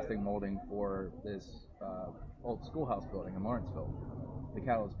 casting molding for this old schoolhouse building in Lawrenceville, the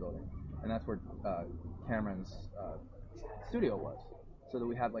Catalyst building, and that's where Cameron's studio was. So that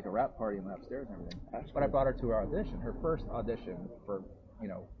we had like a rap party in the upstairs and everything. But I brought her to her audition, her first audition for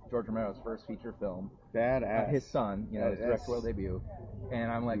George Romero's first feature film. Badass. His son, his directorial debut, and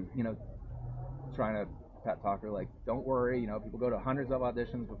I'm like, trying to pep talk her, like, don't worry, people go to hundreds of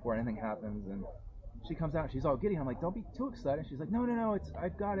auditions before anything happens, and she comes out, she's all giddy. I'm like, don't be too excited. She's like, no,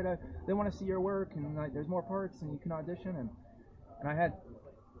 I've got it. They want to see your work, and there's more parts, and you can audition. And I had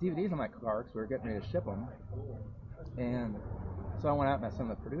DVDs in my car because we were getting ready to ship them, and so I went out and met some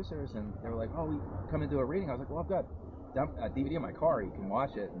of the producers, and they were like, oh, we come and do a reading. I was like, well, I've got a DVD in my car, you can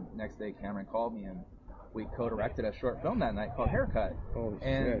watch it. And next day Cameron called me, and we co-directed a short film that night called Haircut. Oh,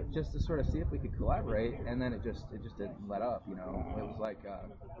 and shit. Just to sort of see if we could collaborate, and then it just didn't let up, It was like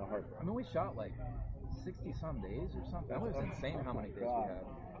we shot like 60 some days or something. That was insane how many days we had.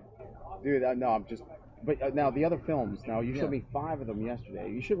 Dude, but now the other films, you showed me 5 of them yesterday.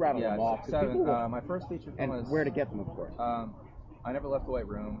 You should rattle them off. 7. My first feature film was... And where to get them, of course. I Never Left the White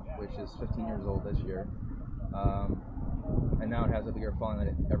Room, which is 15 years old this year. And now it has a bigger following than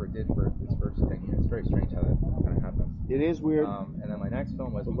it ever did for its first 10 years. It's very strange how that kind of happens. It is weird. And then my next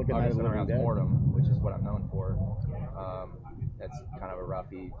film was August Underground's Mortem, which is what I'm known for. It's kind of a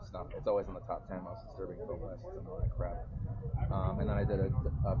roughy snuff. It's always in the top 10 most disturbing film lists and all that crap. And then I did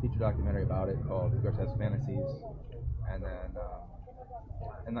a feature documentary about it called Grotesque Fantasies. And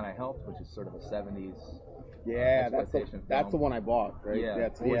then I Helped, which is sort of a 70s exploitation that's the film. one I bought, right? Yeah,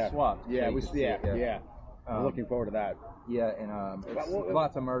 we swapped. Yeah. I'm looking forward to that. Yeah, and it's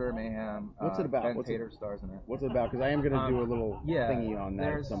lots of murder, mayhem. What's it about? Ben Tater stars in it. What's it about? Because I am going to do a little thingy on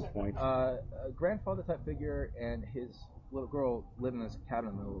that at some point. A grandfather type figure and his little girl live in this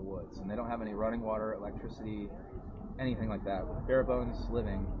cabin in the middle of the woods, and they don't have any running water, electricity, anything like that. Bare bones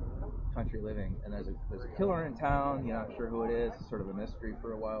living, country living. And there's a killer in town. You're not sure who it is. It's sort of a mystery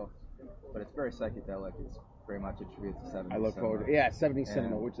for a while, but it's very psychedelic. It's very much a tribute to 70s. I look forward to 70s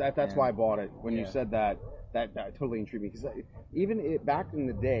cinema, which that's why I bought it. When you said that totally intrigued me, because even back in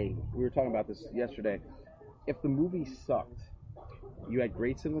the day, we were talking about this yesterday, if the movie sucked, you had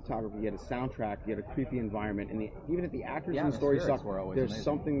great cinematography, you had a soundtrack, you had a creepy environment, and even if the actors in the story sucked, there's amazing.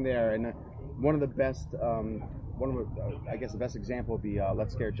 Something there. And one of the best, I guess the best example would be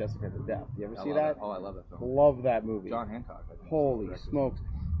Let's Scare Jessica to Death. You ever see that? Oh, I love that film. Love that movie. John Hancock. Holy smokes.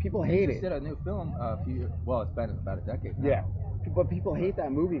 People hate it. He just did a new film it's been about a decade now. Yeah. But people hate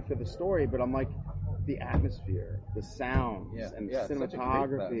that movie for the story, but I'm like, the atmosphere, the sounds, and the it's such a great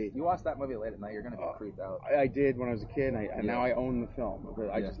cinematography. fest. You watch that movie late at night, you're going to be creeped out. I did when I was a kid, and now I own the film.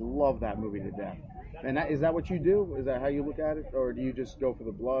 I just love that movie to death. And is that what you do? Is that how you look at it, or do you just go for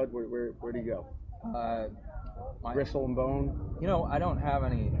the blood? Where do you go? Gristle and bone? You know, I don't have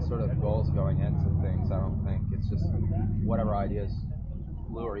any sort of goals going into things. I don't think. It's just whatever ideas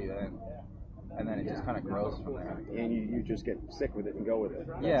lure you in, and then it just kind of grows from there. And you just get sick with it and go with it.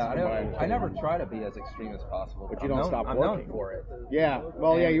 Yeah, I never try to be as extreme as possible. But you don't stop I'm working. known for it. Yeah,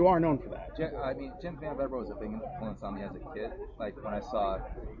 well, And you are known for that. Jim Van Vedder was a big influence on me as a kid. Like when I saw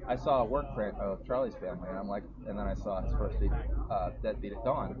a work print of Charlie's Family, and I'm like, and then I saw his first Deadbeat at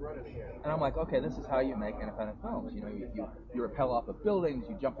Dawn, and I'm like, okay, this is how you make independent films. You know, you rappel off of buildings,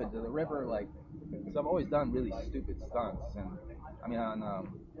 you jump into the river, like. So I've always done really stupid stunts, and I mean on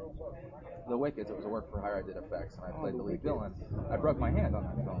The Wicked, it was a work for hire. I did effects, and I played the lead villain. I broke my hand on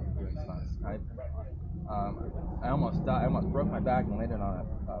that film doing stunts. I almost died. I almost broke my back and landed on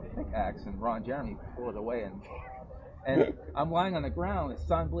a pickaxe, and Ron Jeremy pulled it away, and I'm lying on the ground, the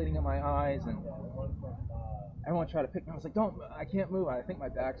sun bleeding in my eyes, and everyone tried to pick me. I was like, I can't move. I think my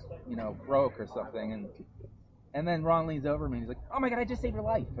back's broke or something, and then Ron leans over me and he's like, oh my God, I just saved your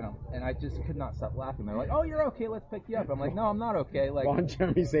life. And I just could not stop laughing. They're like, oh, you're okay, let's pick you up. I'm like, no, I'm not okay. Like, Ron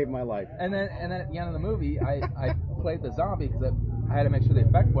Jeremy saved my life. And then at the end of the movie, I played the zombie because I had to make sure the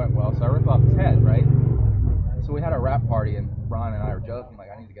effect went well. So I ripped off his head, right? So we had a wrap party, and Ron and I were joking,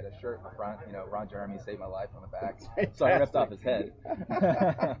 like, I need to get a shirt in the front. Ron Jeremy saved my life on the back. So I ripped off his head.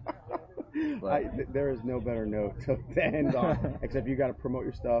 There is no better note to end on, except you got to promote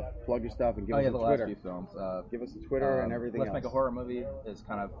your stuff, plug your stuff, and give us a Twitter. Last few films. Give us a Twitter and everything Let's else. Make a Horror Movie is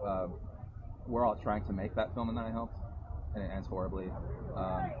kind of, we're all trying to make that film, and then I helped, and it ends horribly.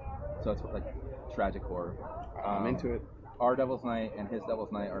 So it's like tragic horror. I'm into it. Our Devil's Night and His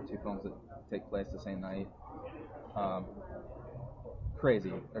Devil's Night are two films that take place the same night.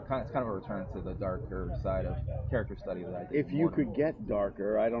 Crazy. It's kind of a return to the darker side of character study that I did. If you could get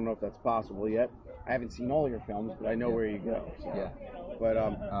darker, I don't know if that's possible yet. I haven't seen all your films, but I know where you go. So. Yeah. But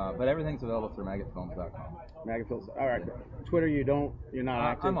everything's available through maggotfilms.com. Maggotfilms. All right. Twitter, you're not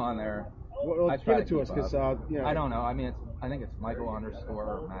active. I'm on there. Well, give it to us, because I don't know. I mean, I think it's Michael_Maggot.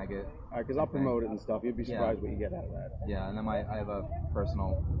 All right, because I'll promote it and stuff. You'd be surprised what you get out of that. Yeah, and then I have a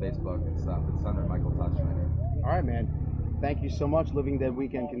personal Facebook and stuff. It's under Michael Touchmaker. All right, man. Thank you so much. Living Dead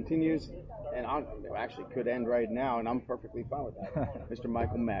Weekend continues, and actually could end right now, and I'm perfectly fine with that. Mr.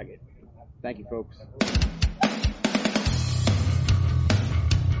 Michael Maggot. Thank you, folks.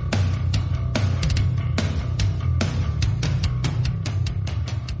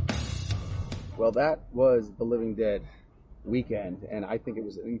 Well, that was the Living Dead Weekend, and I think it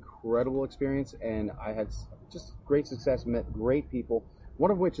was an incredible experience, and I had just great success, met great people,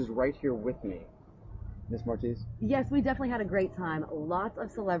 one of which is right here with me. Miss Martiz? Yes, we definitely had a great time. Lots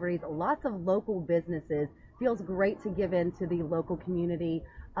of celebrities, lots of local businesses. Feels great to give in to the local community.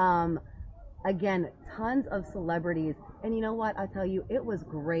 Again, tons of celebrities. And you know what? I'll tell you, it was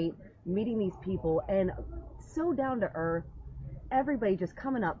great meeting these people, and so down to earth. Everybody just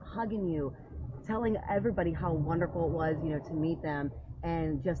coming up, hugging you, telling everybody how wonderful it was, to meet them,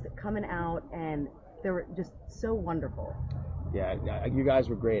 and just coming out, and they were just so wonderful. Yeah, you guys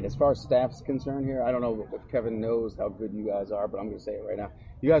were great. As far as staff's concerned here, I don't know if Kevin knows how good you guys are, but I'm going to say it right now.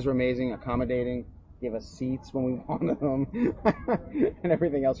 You guys were amazing, accommodating, gave us seats when we wanted them, and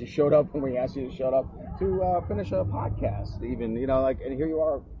everything else. You showed up when we asked you to show up to finish a podcast, even, and here you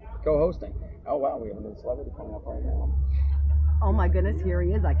are co-hosting. Oh, wow, we have another celebrity coming up right now. Oh, my goodness, here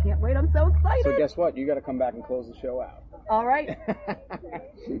he is. I can't wait. I'm so excited. So guess what? You got to come back and close the show out. All right. All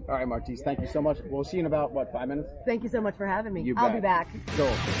right, Martiz, thank you so much. We'll see you in about, 5 minutes? Thank you so much for having me. You I'll bet. be back. Go.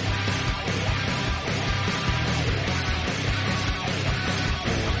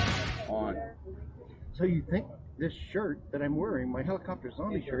 On. So you think this shirt that I'm wearing, my helicopter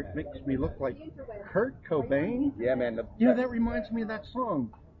zombie shirt, makes me look like Kurt Cobain? Yeah, man. That reminds me of that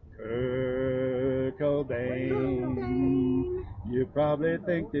song. Kurt Cobain, you probably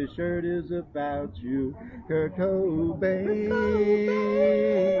think this shirt is about you. Kurt Cobain,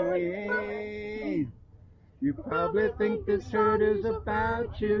 you probably think this shirt is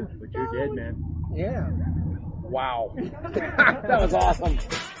about you, but you're dead, man. Yeah. Wow. That was awesome.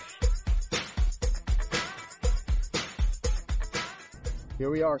 Here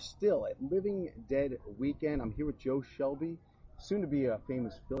we are still at Living Dead Weekend. I'm here with Joe Shelby, soon to be a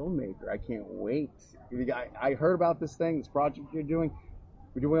famous filmmaker. I can't wait. I heard about this project you're doing.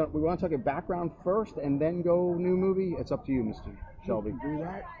 We want to talk about background first and then go new movie? It's up to you, Mr. Shelby. Do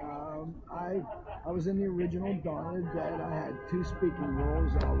that. I was in the original Dawn of the Dead. I had 2 speaking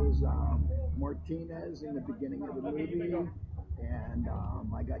roles. I was Martinez in the beginning of the movie, and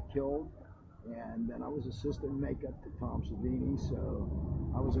I got killed. And then I was assistant makeup to Tom Savini, so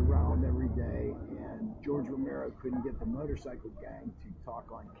I was around every day. And George Romero couldn't get the motorcycle gang to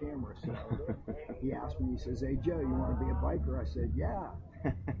talk on camera, so he asked me. He says, "Hey Joe, you want to be a biker?" I said, "Yeah,"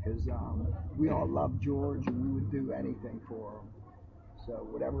 because we all loved George, and we would do anything for him. So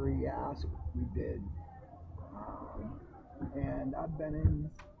whatever he asked, we did. And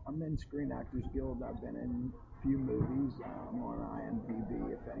I'm in Screen Actors Guild. I've been in a few movies. I'm on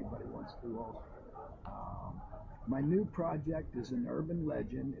IMDb if anybody wants to look. My new project is an urban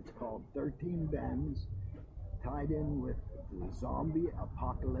legend. It's called 13 Bends, tied in with the zombie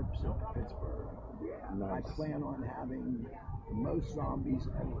apocalypse of Pittsburgh. Nice. I plan on having the most zombies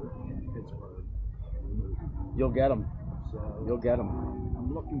ever in Pittsburgh. You'll get them. So You'll get them.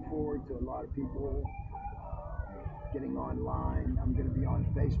 I'm looking forward to a lot of people getting online. I'm going to be on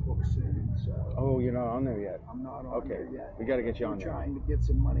Facebook soon. So. Oh, you're not on there yet? I'm not on there yet. We got to get you on We're there. trying to get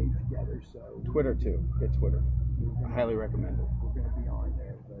some money together. So. Twitter too. Get Twitter. I highly recommend it. We're going to be on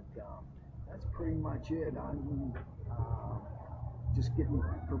there, but that's pretty much it. I'm just getting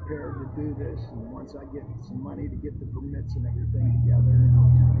prepared to do this, and once I get some money to get the permits and everything together,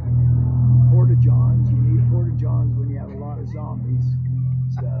 porta-johns. You need porta-johns when you have a lot of zombies.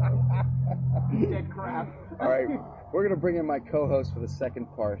 So. Dead crap. All right, we're going to bring in my co-host for the second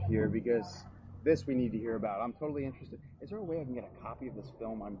part here because this we need to hear about. I'm totally interested. Is there a way I can get a copy of this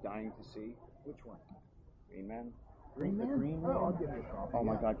film I'm dying to see? Which one? Green Man? Green Man? Green Man? Oh, I'll give you a copy. Oh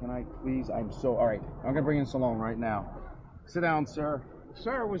my God, can I please? All right, I'm going to bring in Salone right now. Sit down, sir.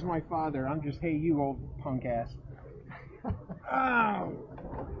 Sir was my father. I'm just, hey, you old punk ass.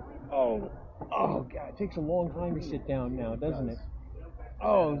 Oh, God, it takes a long time to sit down now, doesn't it?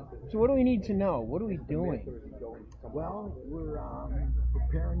 Oh, so what do we need to know? What are we doing? Well, we're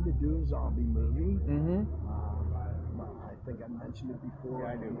preparing to do a zombie movie. Mm-hmm. I think I mentioned it before.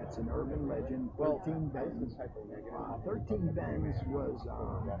 I knew it's an urban legend. 13 Bends. 13 Bends was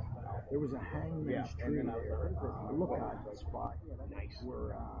there was a hangman's tree there, a lookout spot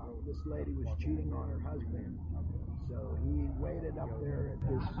where this lady was cheating on her husband. So he waited up there at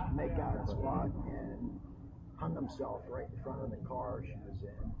this makeout spot and hung himself right in front of the car she was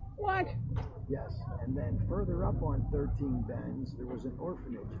in. What? Yes. And then further up on 13 Bends, there was an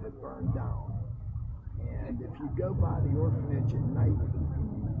orphanage that burned down. And if you go by the orphanage at night,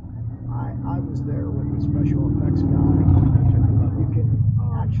 I was there with the special effects guy. You can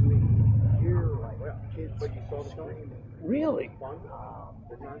actually hear like kids screaming. Really?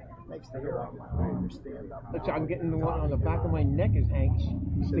 Makes the hair on my arm stand up. Which I'm getting the one on the back of my neck is Hank's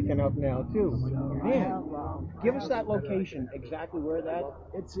sticking up now too. Man, give us that location. Exactly where that?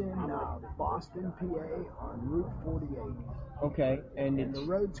 It's in Boston, PA, on Route 48. Okay, and the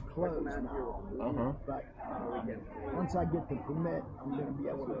road's closed now. Uh-huh. But once I get the permit, I'm going to be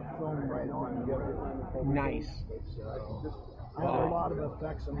able to film right on the road. Nice. So I have a lot of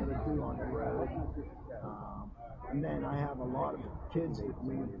effects I'm going to do on the road. And then I have a lot of kids that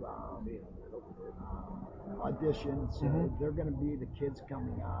we've auditioned, so they're going to be the kids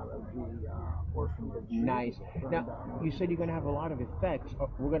coming out of the orphanage. Nice. Now, you said you're going to have a lot of effects.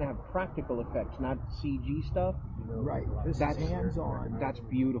 We're going to have practical effects, not CG stuff. Right. This is hands-on. That's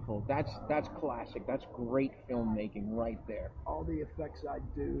beautiful. That's classic. That's great filmmaking right there. All the effects I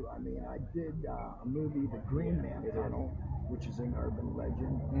do, I mean, I did a movie, The Green Man Tunnel, which is an urban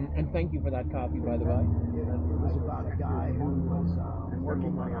legend. And thank you for that copy, by the way. It was about a guy who was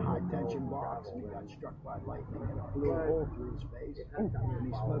working on a high-tension box, and he got struck by lightning, and it blew a hole through his face, and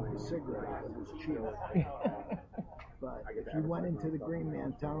he smoked a cigarette that was cheap. But if you went into the Green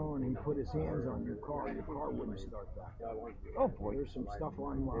Man Tunnel and he put his hands on your car wouldn't start back up. Oh boy. There's some stuff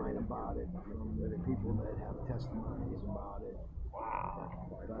online about it from the people that have testimonies about it. Wow.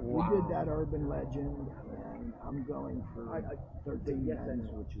 But we did that urban legend, and I'm going for 13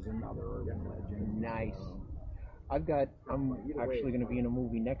 Bends, which is another urban legend. Nice. I'm actually going to be in a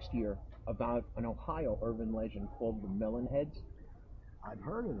movie next year about an Ohio urban legend called the Melonheads. I've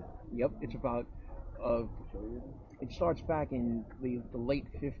heard of it. Yep, it's about it starts back in the late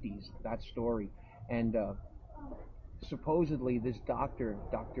 50s, that story, and supposedly this Dr.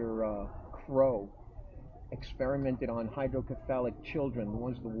 Crow, experimented on hydrocephalic children, the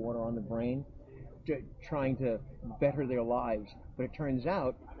ones with the water on the brain, trying to better their lives. But it turns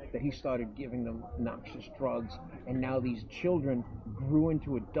out that he started giving them noxious drugs, and now these children grew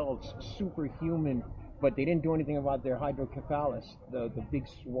into adults, superhuman, but they didn't do anything about their hydrocephalus, the big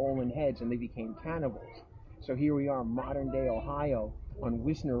swollen heads, and they became cannibals. So here we are, modern-day Ohio, on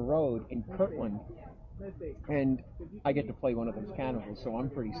Wisner Road in Kirtland, and I get to play one of those cannibals, so I'm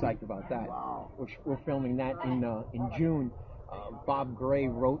pretty psyched about that. Wow. We're filming that in June. Bob Gray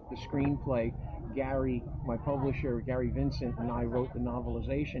wrote the screenplay. Gary, my publisher, Gary Vincent, and I wrote the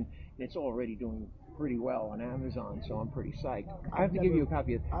novelization, and it's already doing pretty well on Amazon, so I'm pretty psyched. I have to give you a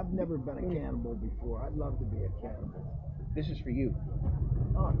copy of. I've never been a cannibal before. I'd love to be a cannibal. This is for you.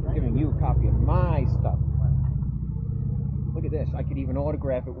 Oh, I'm giving you a copy of my stuff. Look at this. I could even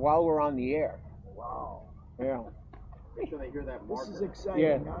autograph it while we're on the air. Wow. Yeah. Make sure they hear that This marker. is exciting.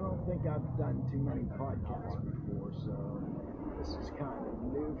 Yeah. I don't think I've done too many podcasts before, so this is kind of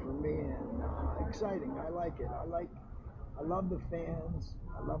new for me and exciting. I like it. I love the fans.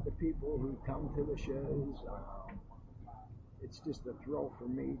 I love the people who come to the shows. It's just a thrill for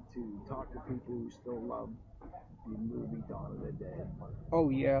me to talk to people who still love the movie Dawn of the Dead. Oh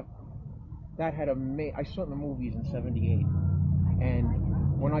yeah, that had I saw it in the movies in '78,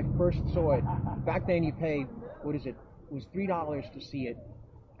 and when I first saw it, back then you paid it was $3 to see it.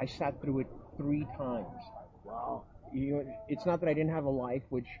 I sat through it 3 times. Wow. It's not that I didn't have a life,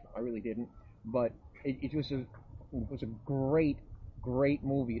 which I really didn't, but it was a great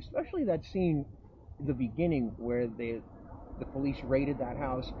movie, especially that scene in the beginning where the police raided that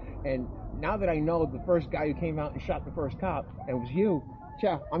house. And now that I know the first guy who came out and shot the first cop, and it was you,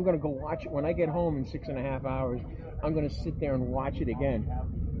 Jeff, I'm going to go watch it when I get home in 6.5 hours. I'm going to sit there and watch it again.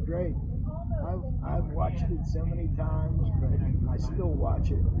 Great. I've watched it so many times, but I still watch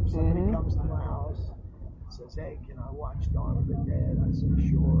it. If somebody comes to my house and says, "Hey, can I watch Dawn of the Dead?" I say,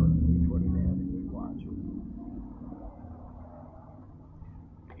 "Sure." We put it in and we watch it.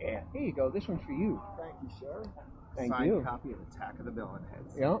 Yeah. Here you go. This one's for you. Thank you, sir. Thank Signed you. copy of Attack of the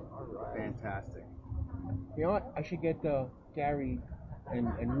Villainheads. Yeah. All right. Fantastic. You know what? I should get Gary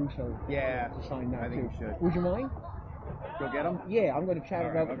and Russo to sign that I think too. you should. Would you mind? Go get them? Yeah, I'm going to chat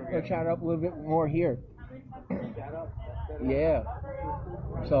it up. Chat it up a little bit more here. Yeah.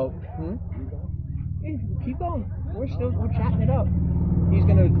 So, yeah, keep going. We're chatting it up. He's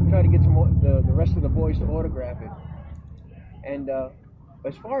going to try to get some more, the rest of the boys to autograph it. And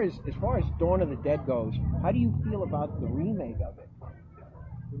as far as Dawn of the Dead goes, how do you feel about the remake of it?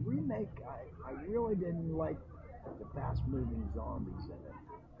 The remake, I really didn't like the fast-moving zombies in it.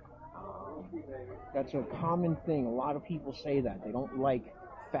 That's a common thing. A lot of people say that. They don't like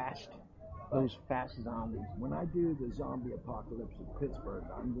those fast zombies. When I do the zombie apocalypse of Pittsburgh,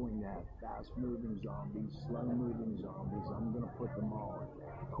 I'm going to have fast-moving zombies, slow-moving zombies. I'm going to put them all in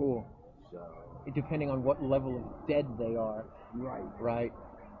there. Cool. So, depending on what level of dead they are. Right.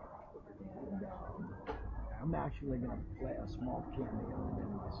 And, I'm actually going to play a small cameo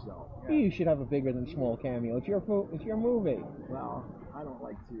in myself. Yeah. You should have a bigger than small cameo. It's your movie. Well, I don't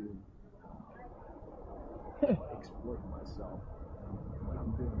like to exploit myself. When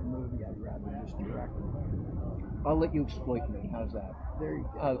I'm doing a movie, I'd rather just direct it. I'll let you exploit me. How's that? There you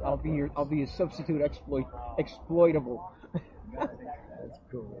go. I'll be a substitute exploitable. That's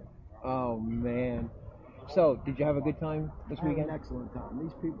cool. Oh man. So, did you have a good time this weekend? I had an excellent time.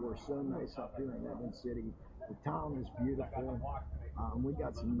 These people are so nice up here in Evans City. The town is beautiful. We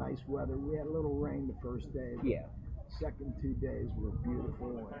got some nice weather. We had a little rain the first day. Yeah. Second 2 days were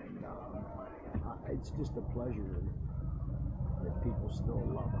beautiful, and it's just a pleasure that people still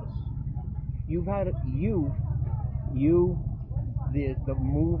love us. You've had the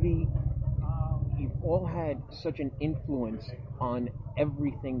movie. You've all had such an influence on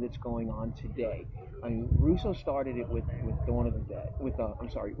everything that's going on today. I mean, Russo started it with Dawn of the Dead, with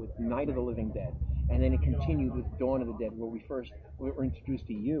Night of the Living Dead, and then it continued with Dawn of the Dead, where we were introduced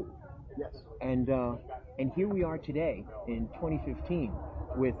to you. Yes. And here we are today in 2015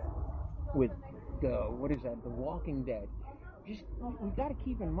 with The Walking Dead. We've got to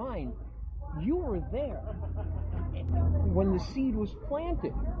keep in mind, you were there when the seed was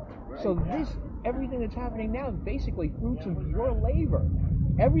planted. Right. So everything that's happening now is basically fruits of your labor.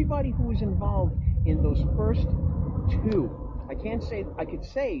 Everybody who was involved in those first 2, I could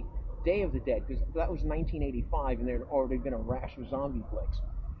say Day of the Dead, because that was 1985 and there had already been a rash of zombie flicks.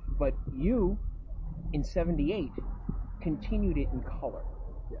 But you, in 78, continued it in color.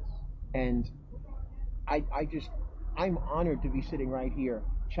 Yes. And I'm honored to be sitting right here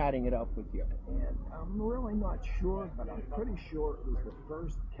chatting it up with you. And I'm really not sure, but I'm pretty sure it was the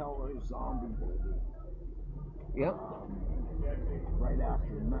first Keller zombie movie. Yep. Right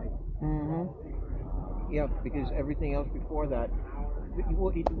after Night. Mm-hmm. Yeah, because everything else before that,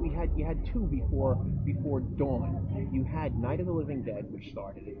 you had 2 before Dawn. You had Night of the Living Dead, which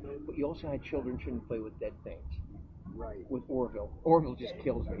started it, but you also had Children Shouldn't Play with Dead Things. Right. With Orville. Orville just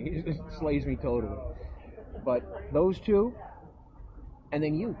kills me. He just slays me totally. But those 2, and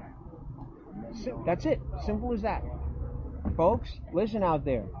then you. That's it. Simple as that. Folks, listen out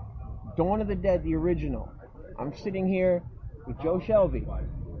there. Dawn of the Dead, the original. I'm sitting here with Joe Shelby,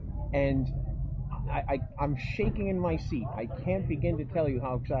 and I'm shaking in my seat. I can't begin to tell you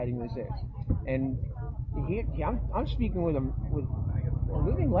how exciting this is. And here, I'm speaking with a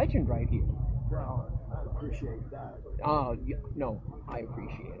living legend right here. Well, I appreciate that. No, I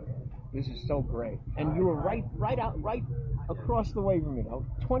appreciate it. This is so great. And you were right across the way from me,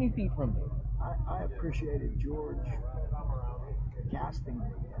 20 feet from me. I appreciated George casting me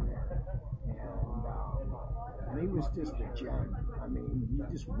in there, and he was just a gem. I mean, you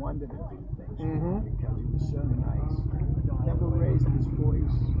just wanted to do things because he was so nice. Never raised his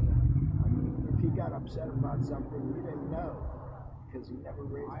voice. I mean, if he got upset about something, you didn't know because he never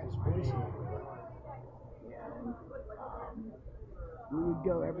raised his voice at anybody. And we would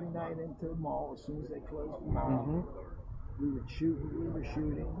go every night into the mall as soon as they closed the mall. We were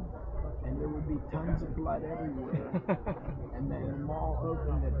shooting, and there would be tons of blood everywhere. And then the mall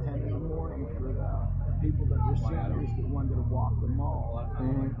opened at 10 in the morning for the people that were seniors that wanted to walk the mall.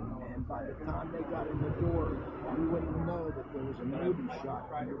 And by the time they got in the door, you wouldn't know that there was a movie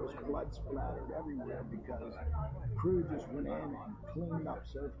shot and there was blood splattered everywhere because the crew just went in and cleaned up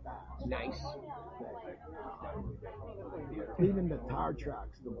so fast. Nice. Even the tire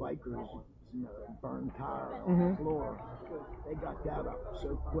tracks, the bikers, burned tire on the floor, they got that up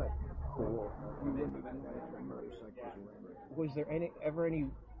so quick. Cool. You wouldn't even know if the motorcycles were in it. Was there ever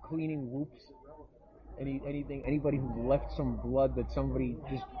any cleaning whoops? Anybody who left some blood that somebody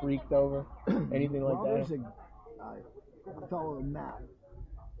just freaked over? Anything like that? There's a fellow, Matt,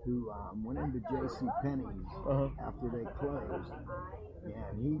 who went into J.C. Penney's after they closed,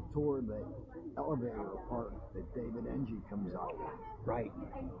 and he tore the elevator apart that David Ng comes out with. Right.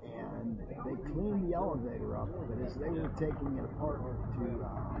 And they cleaned the elevator up, but as they were taking it apart to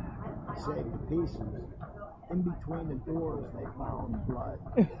save the pieces, in between the doors they found blood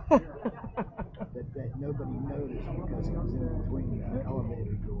that nobody noticed because it was in between the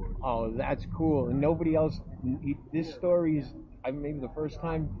elevator doors. Oh, that's cool. And nobody else, this story is maybe the first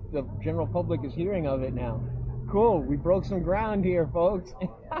time the general public is hearing of it now. Cool. We broke some ground here, folks.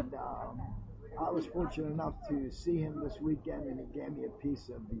 And I was fortunate enough to see him this weekend, and he gave me a piece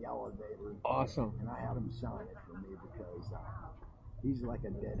of the elevator. Awesome. And I had him sign it for me because he's like a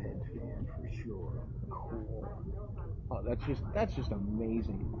Deadhead fan for sure. Cool. Oh, that's just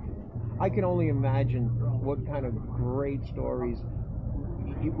amazing. I can only imagine what kind of great stories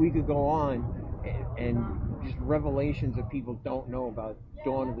we could go on and just revelations that people don't know about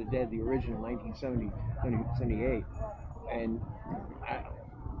Dawn of the Dead, the original 1978. And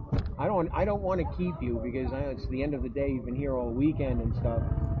I don't want to keep you because it's the end of the day. You've been here all weekend and stuff,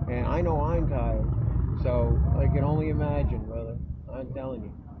 and I know I'm tired. So I can only imagine, brother. I'm telling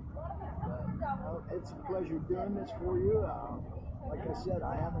you. It's a pleasure doing this for you. Like I said,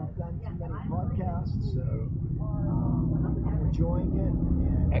 I haven't done too many podcasts, so I'm enjoying it.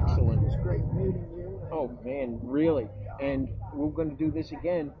 And, excellent. It was great meeting you. Oh man, really? And we're going to do this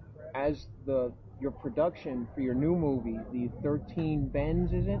again as your production for your new movie, the 13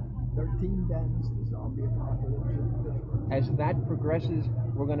 Bends, is it? 13 Bends, the zombie apocalypse. As that progresses,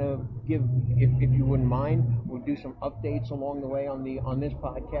 we're going to give, if you wouldn't mind, we'll do some updates along the way on this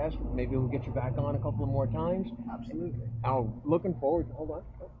podcast. Maybe we'll get you back on a couple of more times. Absolutely. I'm looking forward to, hold on.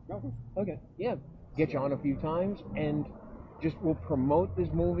 No. Okay, yeah. Get you on a few times, and just we'll promote this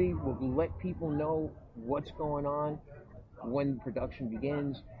movie. We'll let people know what's going on, when production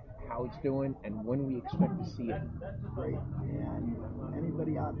begins, how it's doing, and when we expect to see it. Great. And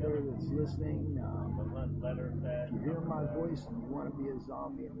anybody out there that's listening, if you hear my voice and you want to be a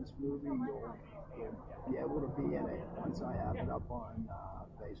zombie in this movie, you'll be able to be in it once I have it up on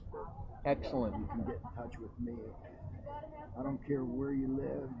Facebook. Excellent. You can get in touch with me. I don't care where you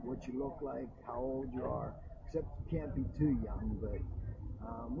live, what you look like, how old you are, except you can't be too young, but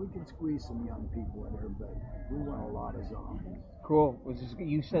we can squeeze some young people in there, but we want a lot of zombies. Cool.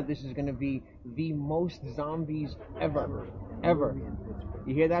 You said this is going to be the most zombies ever.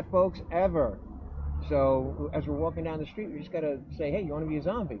 You hear that, folks? Ever. So as we're walking down the street, we just got to say, hey, you want to be a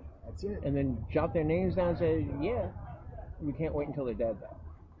zombie? That's it. And then jot their names down and say, yeah. We can't wait until they're dead, though.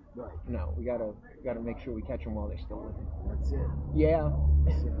 Right. No, we gotta make sure we catch them while they're still living. That's it. Yeah.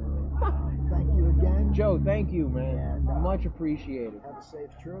 Thank you again, Joe. Thank you, man. And, much appreciated. Have a safe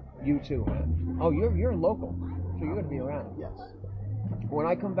trip. You too, man. Oh, you're local, so you're gonna be around. Yes. When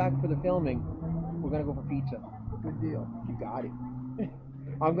I come back for the filming, we're gonna go for pizza. Good deal. You got it.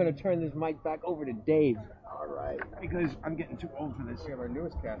 I'm gonna turn this mic back over to Dave. All right. Because I'm getting too old for this. We have our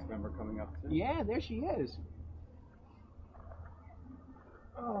newest cast member coming up too. Yeah, there she is.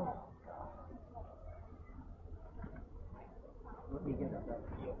 Oh. Let me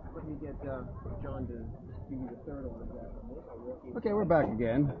get John to give you the third one. Okay, we're back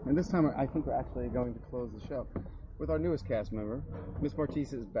again, and this time I think we're actually going to close the show with our newest cast member. Miss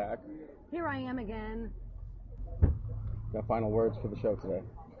Martisa is back. Here I am again. Got final words for the show today.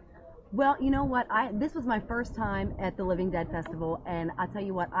 Well, you know what? This was my first time at the Living Dead Festival, and I'll tell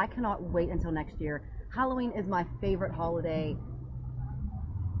you what, I cannot wait until next year. Halloween is my favorite holiday.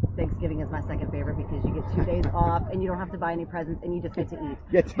 Thanksgiving is my second favorite because you get 2 days off and you don't have to buy any presents and you just get to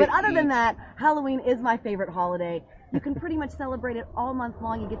eat. But other than that, Halloween is my favorite holiday. You can pretty much celebrate it all month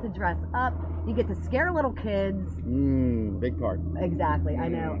long. You get to dress up. You get to scare little kids. Big part. Exactly, I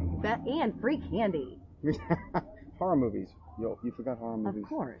know. And free candy. Horror movies. You forgot horror movies. Of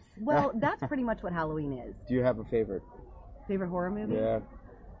course. Well, that's pretty much what Halloween is. Do you have a favorite? Favorite horror movie? Yeah.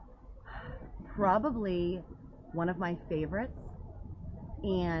 Probably one of my favorites,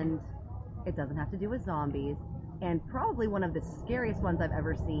 and it doesn't have to do with zombies, and probably one of the scariest ones I've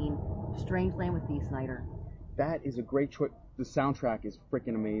ever seen, Strangeland with Dee Snider. That is a great choice. The soundtrack is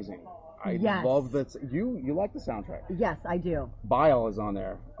freaking amazing. I Yes. love that. You like the soundtrack? Yes, I do. Bile is on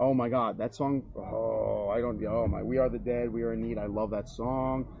there. Oh my God, that song. Oh my, We Are the Dead, We Are in Need. I love that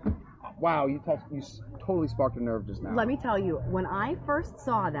song. Wow, you totally sparked a nerve just now. Let me tell you, when I first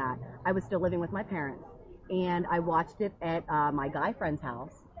saw that, I was still living with my parents, and I watched it at my guy friend's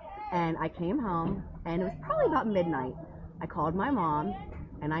house, and I came home, and it was probably about midnight. I called my mom,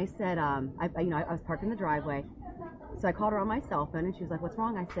 and I said, I was parked in the driveway, so I called her on my cell phone, and she was like, "What's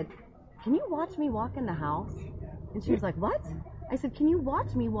wrong?" I said, "Can you watch me walk in the house?" And she was like, "What?" I said, "Can you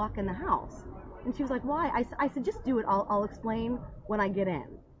watch me walk in the house?" And she was like, "Why?" I said, "Just do it. I'll explain when I get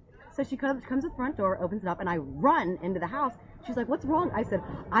in." So she comes to the front door, opens it up, and I run into the house. She's like, "What's wrong?" I said,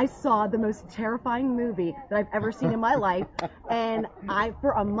 "I saw the most terrifying movie that I've ever seen in my life, and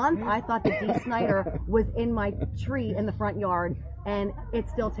for a month I thought that Dee Snider was in my tree in the front yard, and it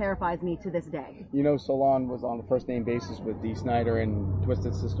still terrifies me to this day." You know, Solon was on a first-name basis with Dee Snider and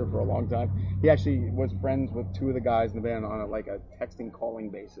Twisted Sister for a long time. He actually was friends with two of the guys in the band on a texting, calling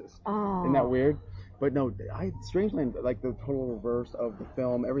basis. Oh. Isn't that weird? But no, Strangeland, like the total reverse of the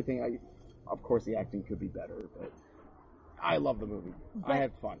film, everything. Of course, the acting could be better, but I love the movie. But I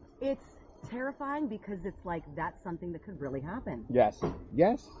had fun. It's terrifying because it's like that's something that could really happen. Yes.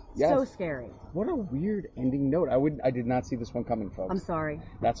 So scary. What a weird ending note. I did not see this one coming, folks. I'm sorry.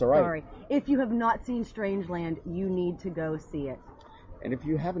 That's all right. Sorry. If you have not seen Strangeland, you need to go see it. And if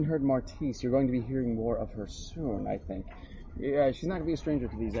you haven't heard Martise, you're going to be hearing more of her soon, I think. Yeah, she's not going to be a stranger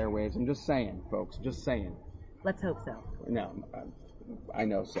to these airwaves. I'm just saying, folks. Just saying. Let's hope so. No, I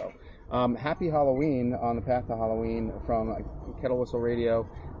know so. Happy Halloween on the path to Halloween from Kettle Whistle Radio.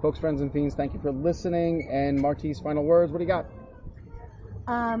 Folks, friends, and fiends, thank you for listening. And Martise, final words. What do you got?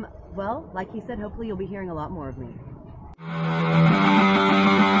 Well, like he said, hopefully you'll be hearing a lot more of me.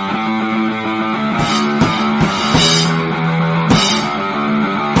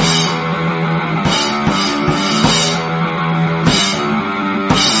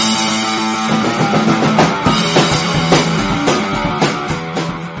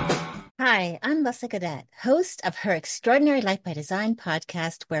 Hi, I'm Lessa Cadet, host of her Extraordinary Life by Design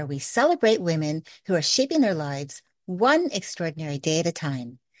podcast, where we celebrate women who are shaping their lives one extraordinary day at a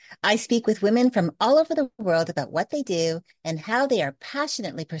time. I speak with women from all over the world about what they do and how they are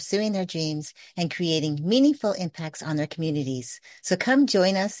passionately pursuing their dreams and creating meaningful impacts on their communities. So come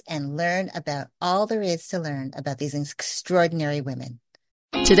join us and learn about all there is to learn about these extraordinary women.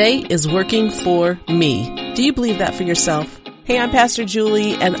 Today is working for me. Do you believe that for yourself? Hey, I'm Pastor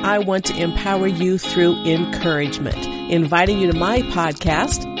Julie, and I want to empower you through encouragement. Inviting you to my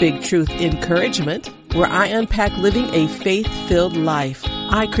podcast, Big Truth Encouragement, where I unpack living a faith-filled life.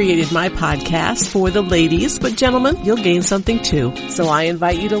 I created my podcast for the ladies, but gentlemen, you'll gain something too. So I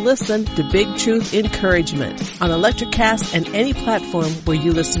invite you to listen to Big Truth Encouragement on Electricast and any platform where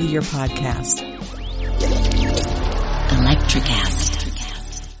you listen to your podcast. Electricast.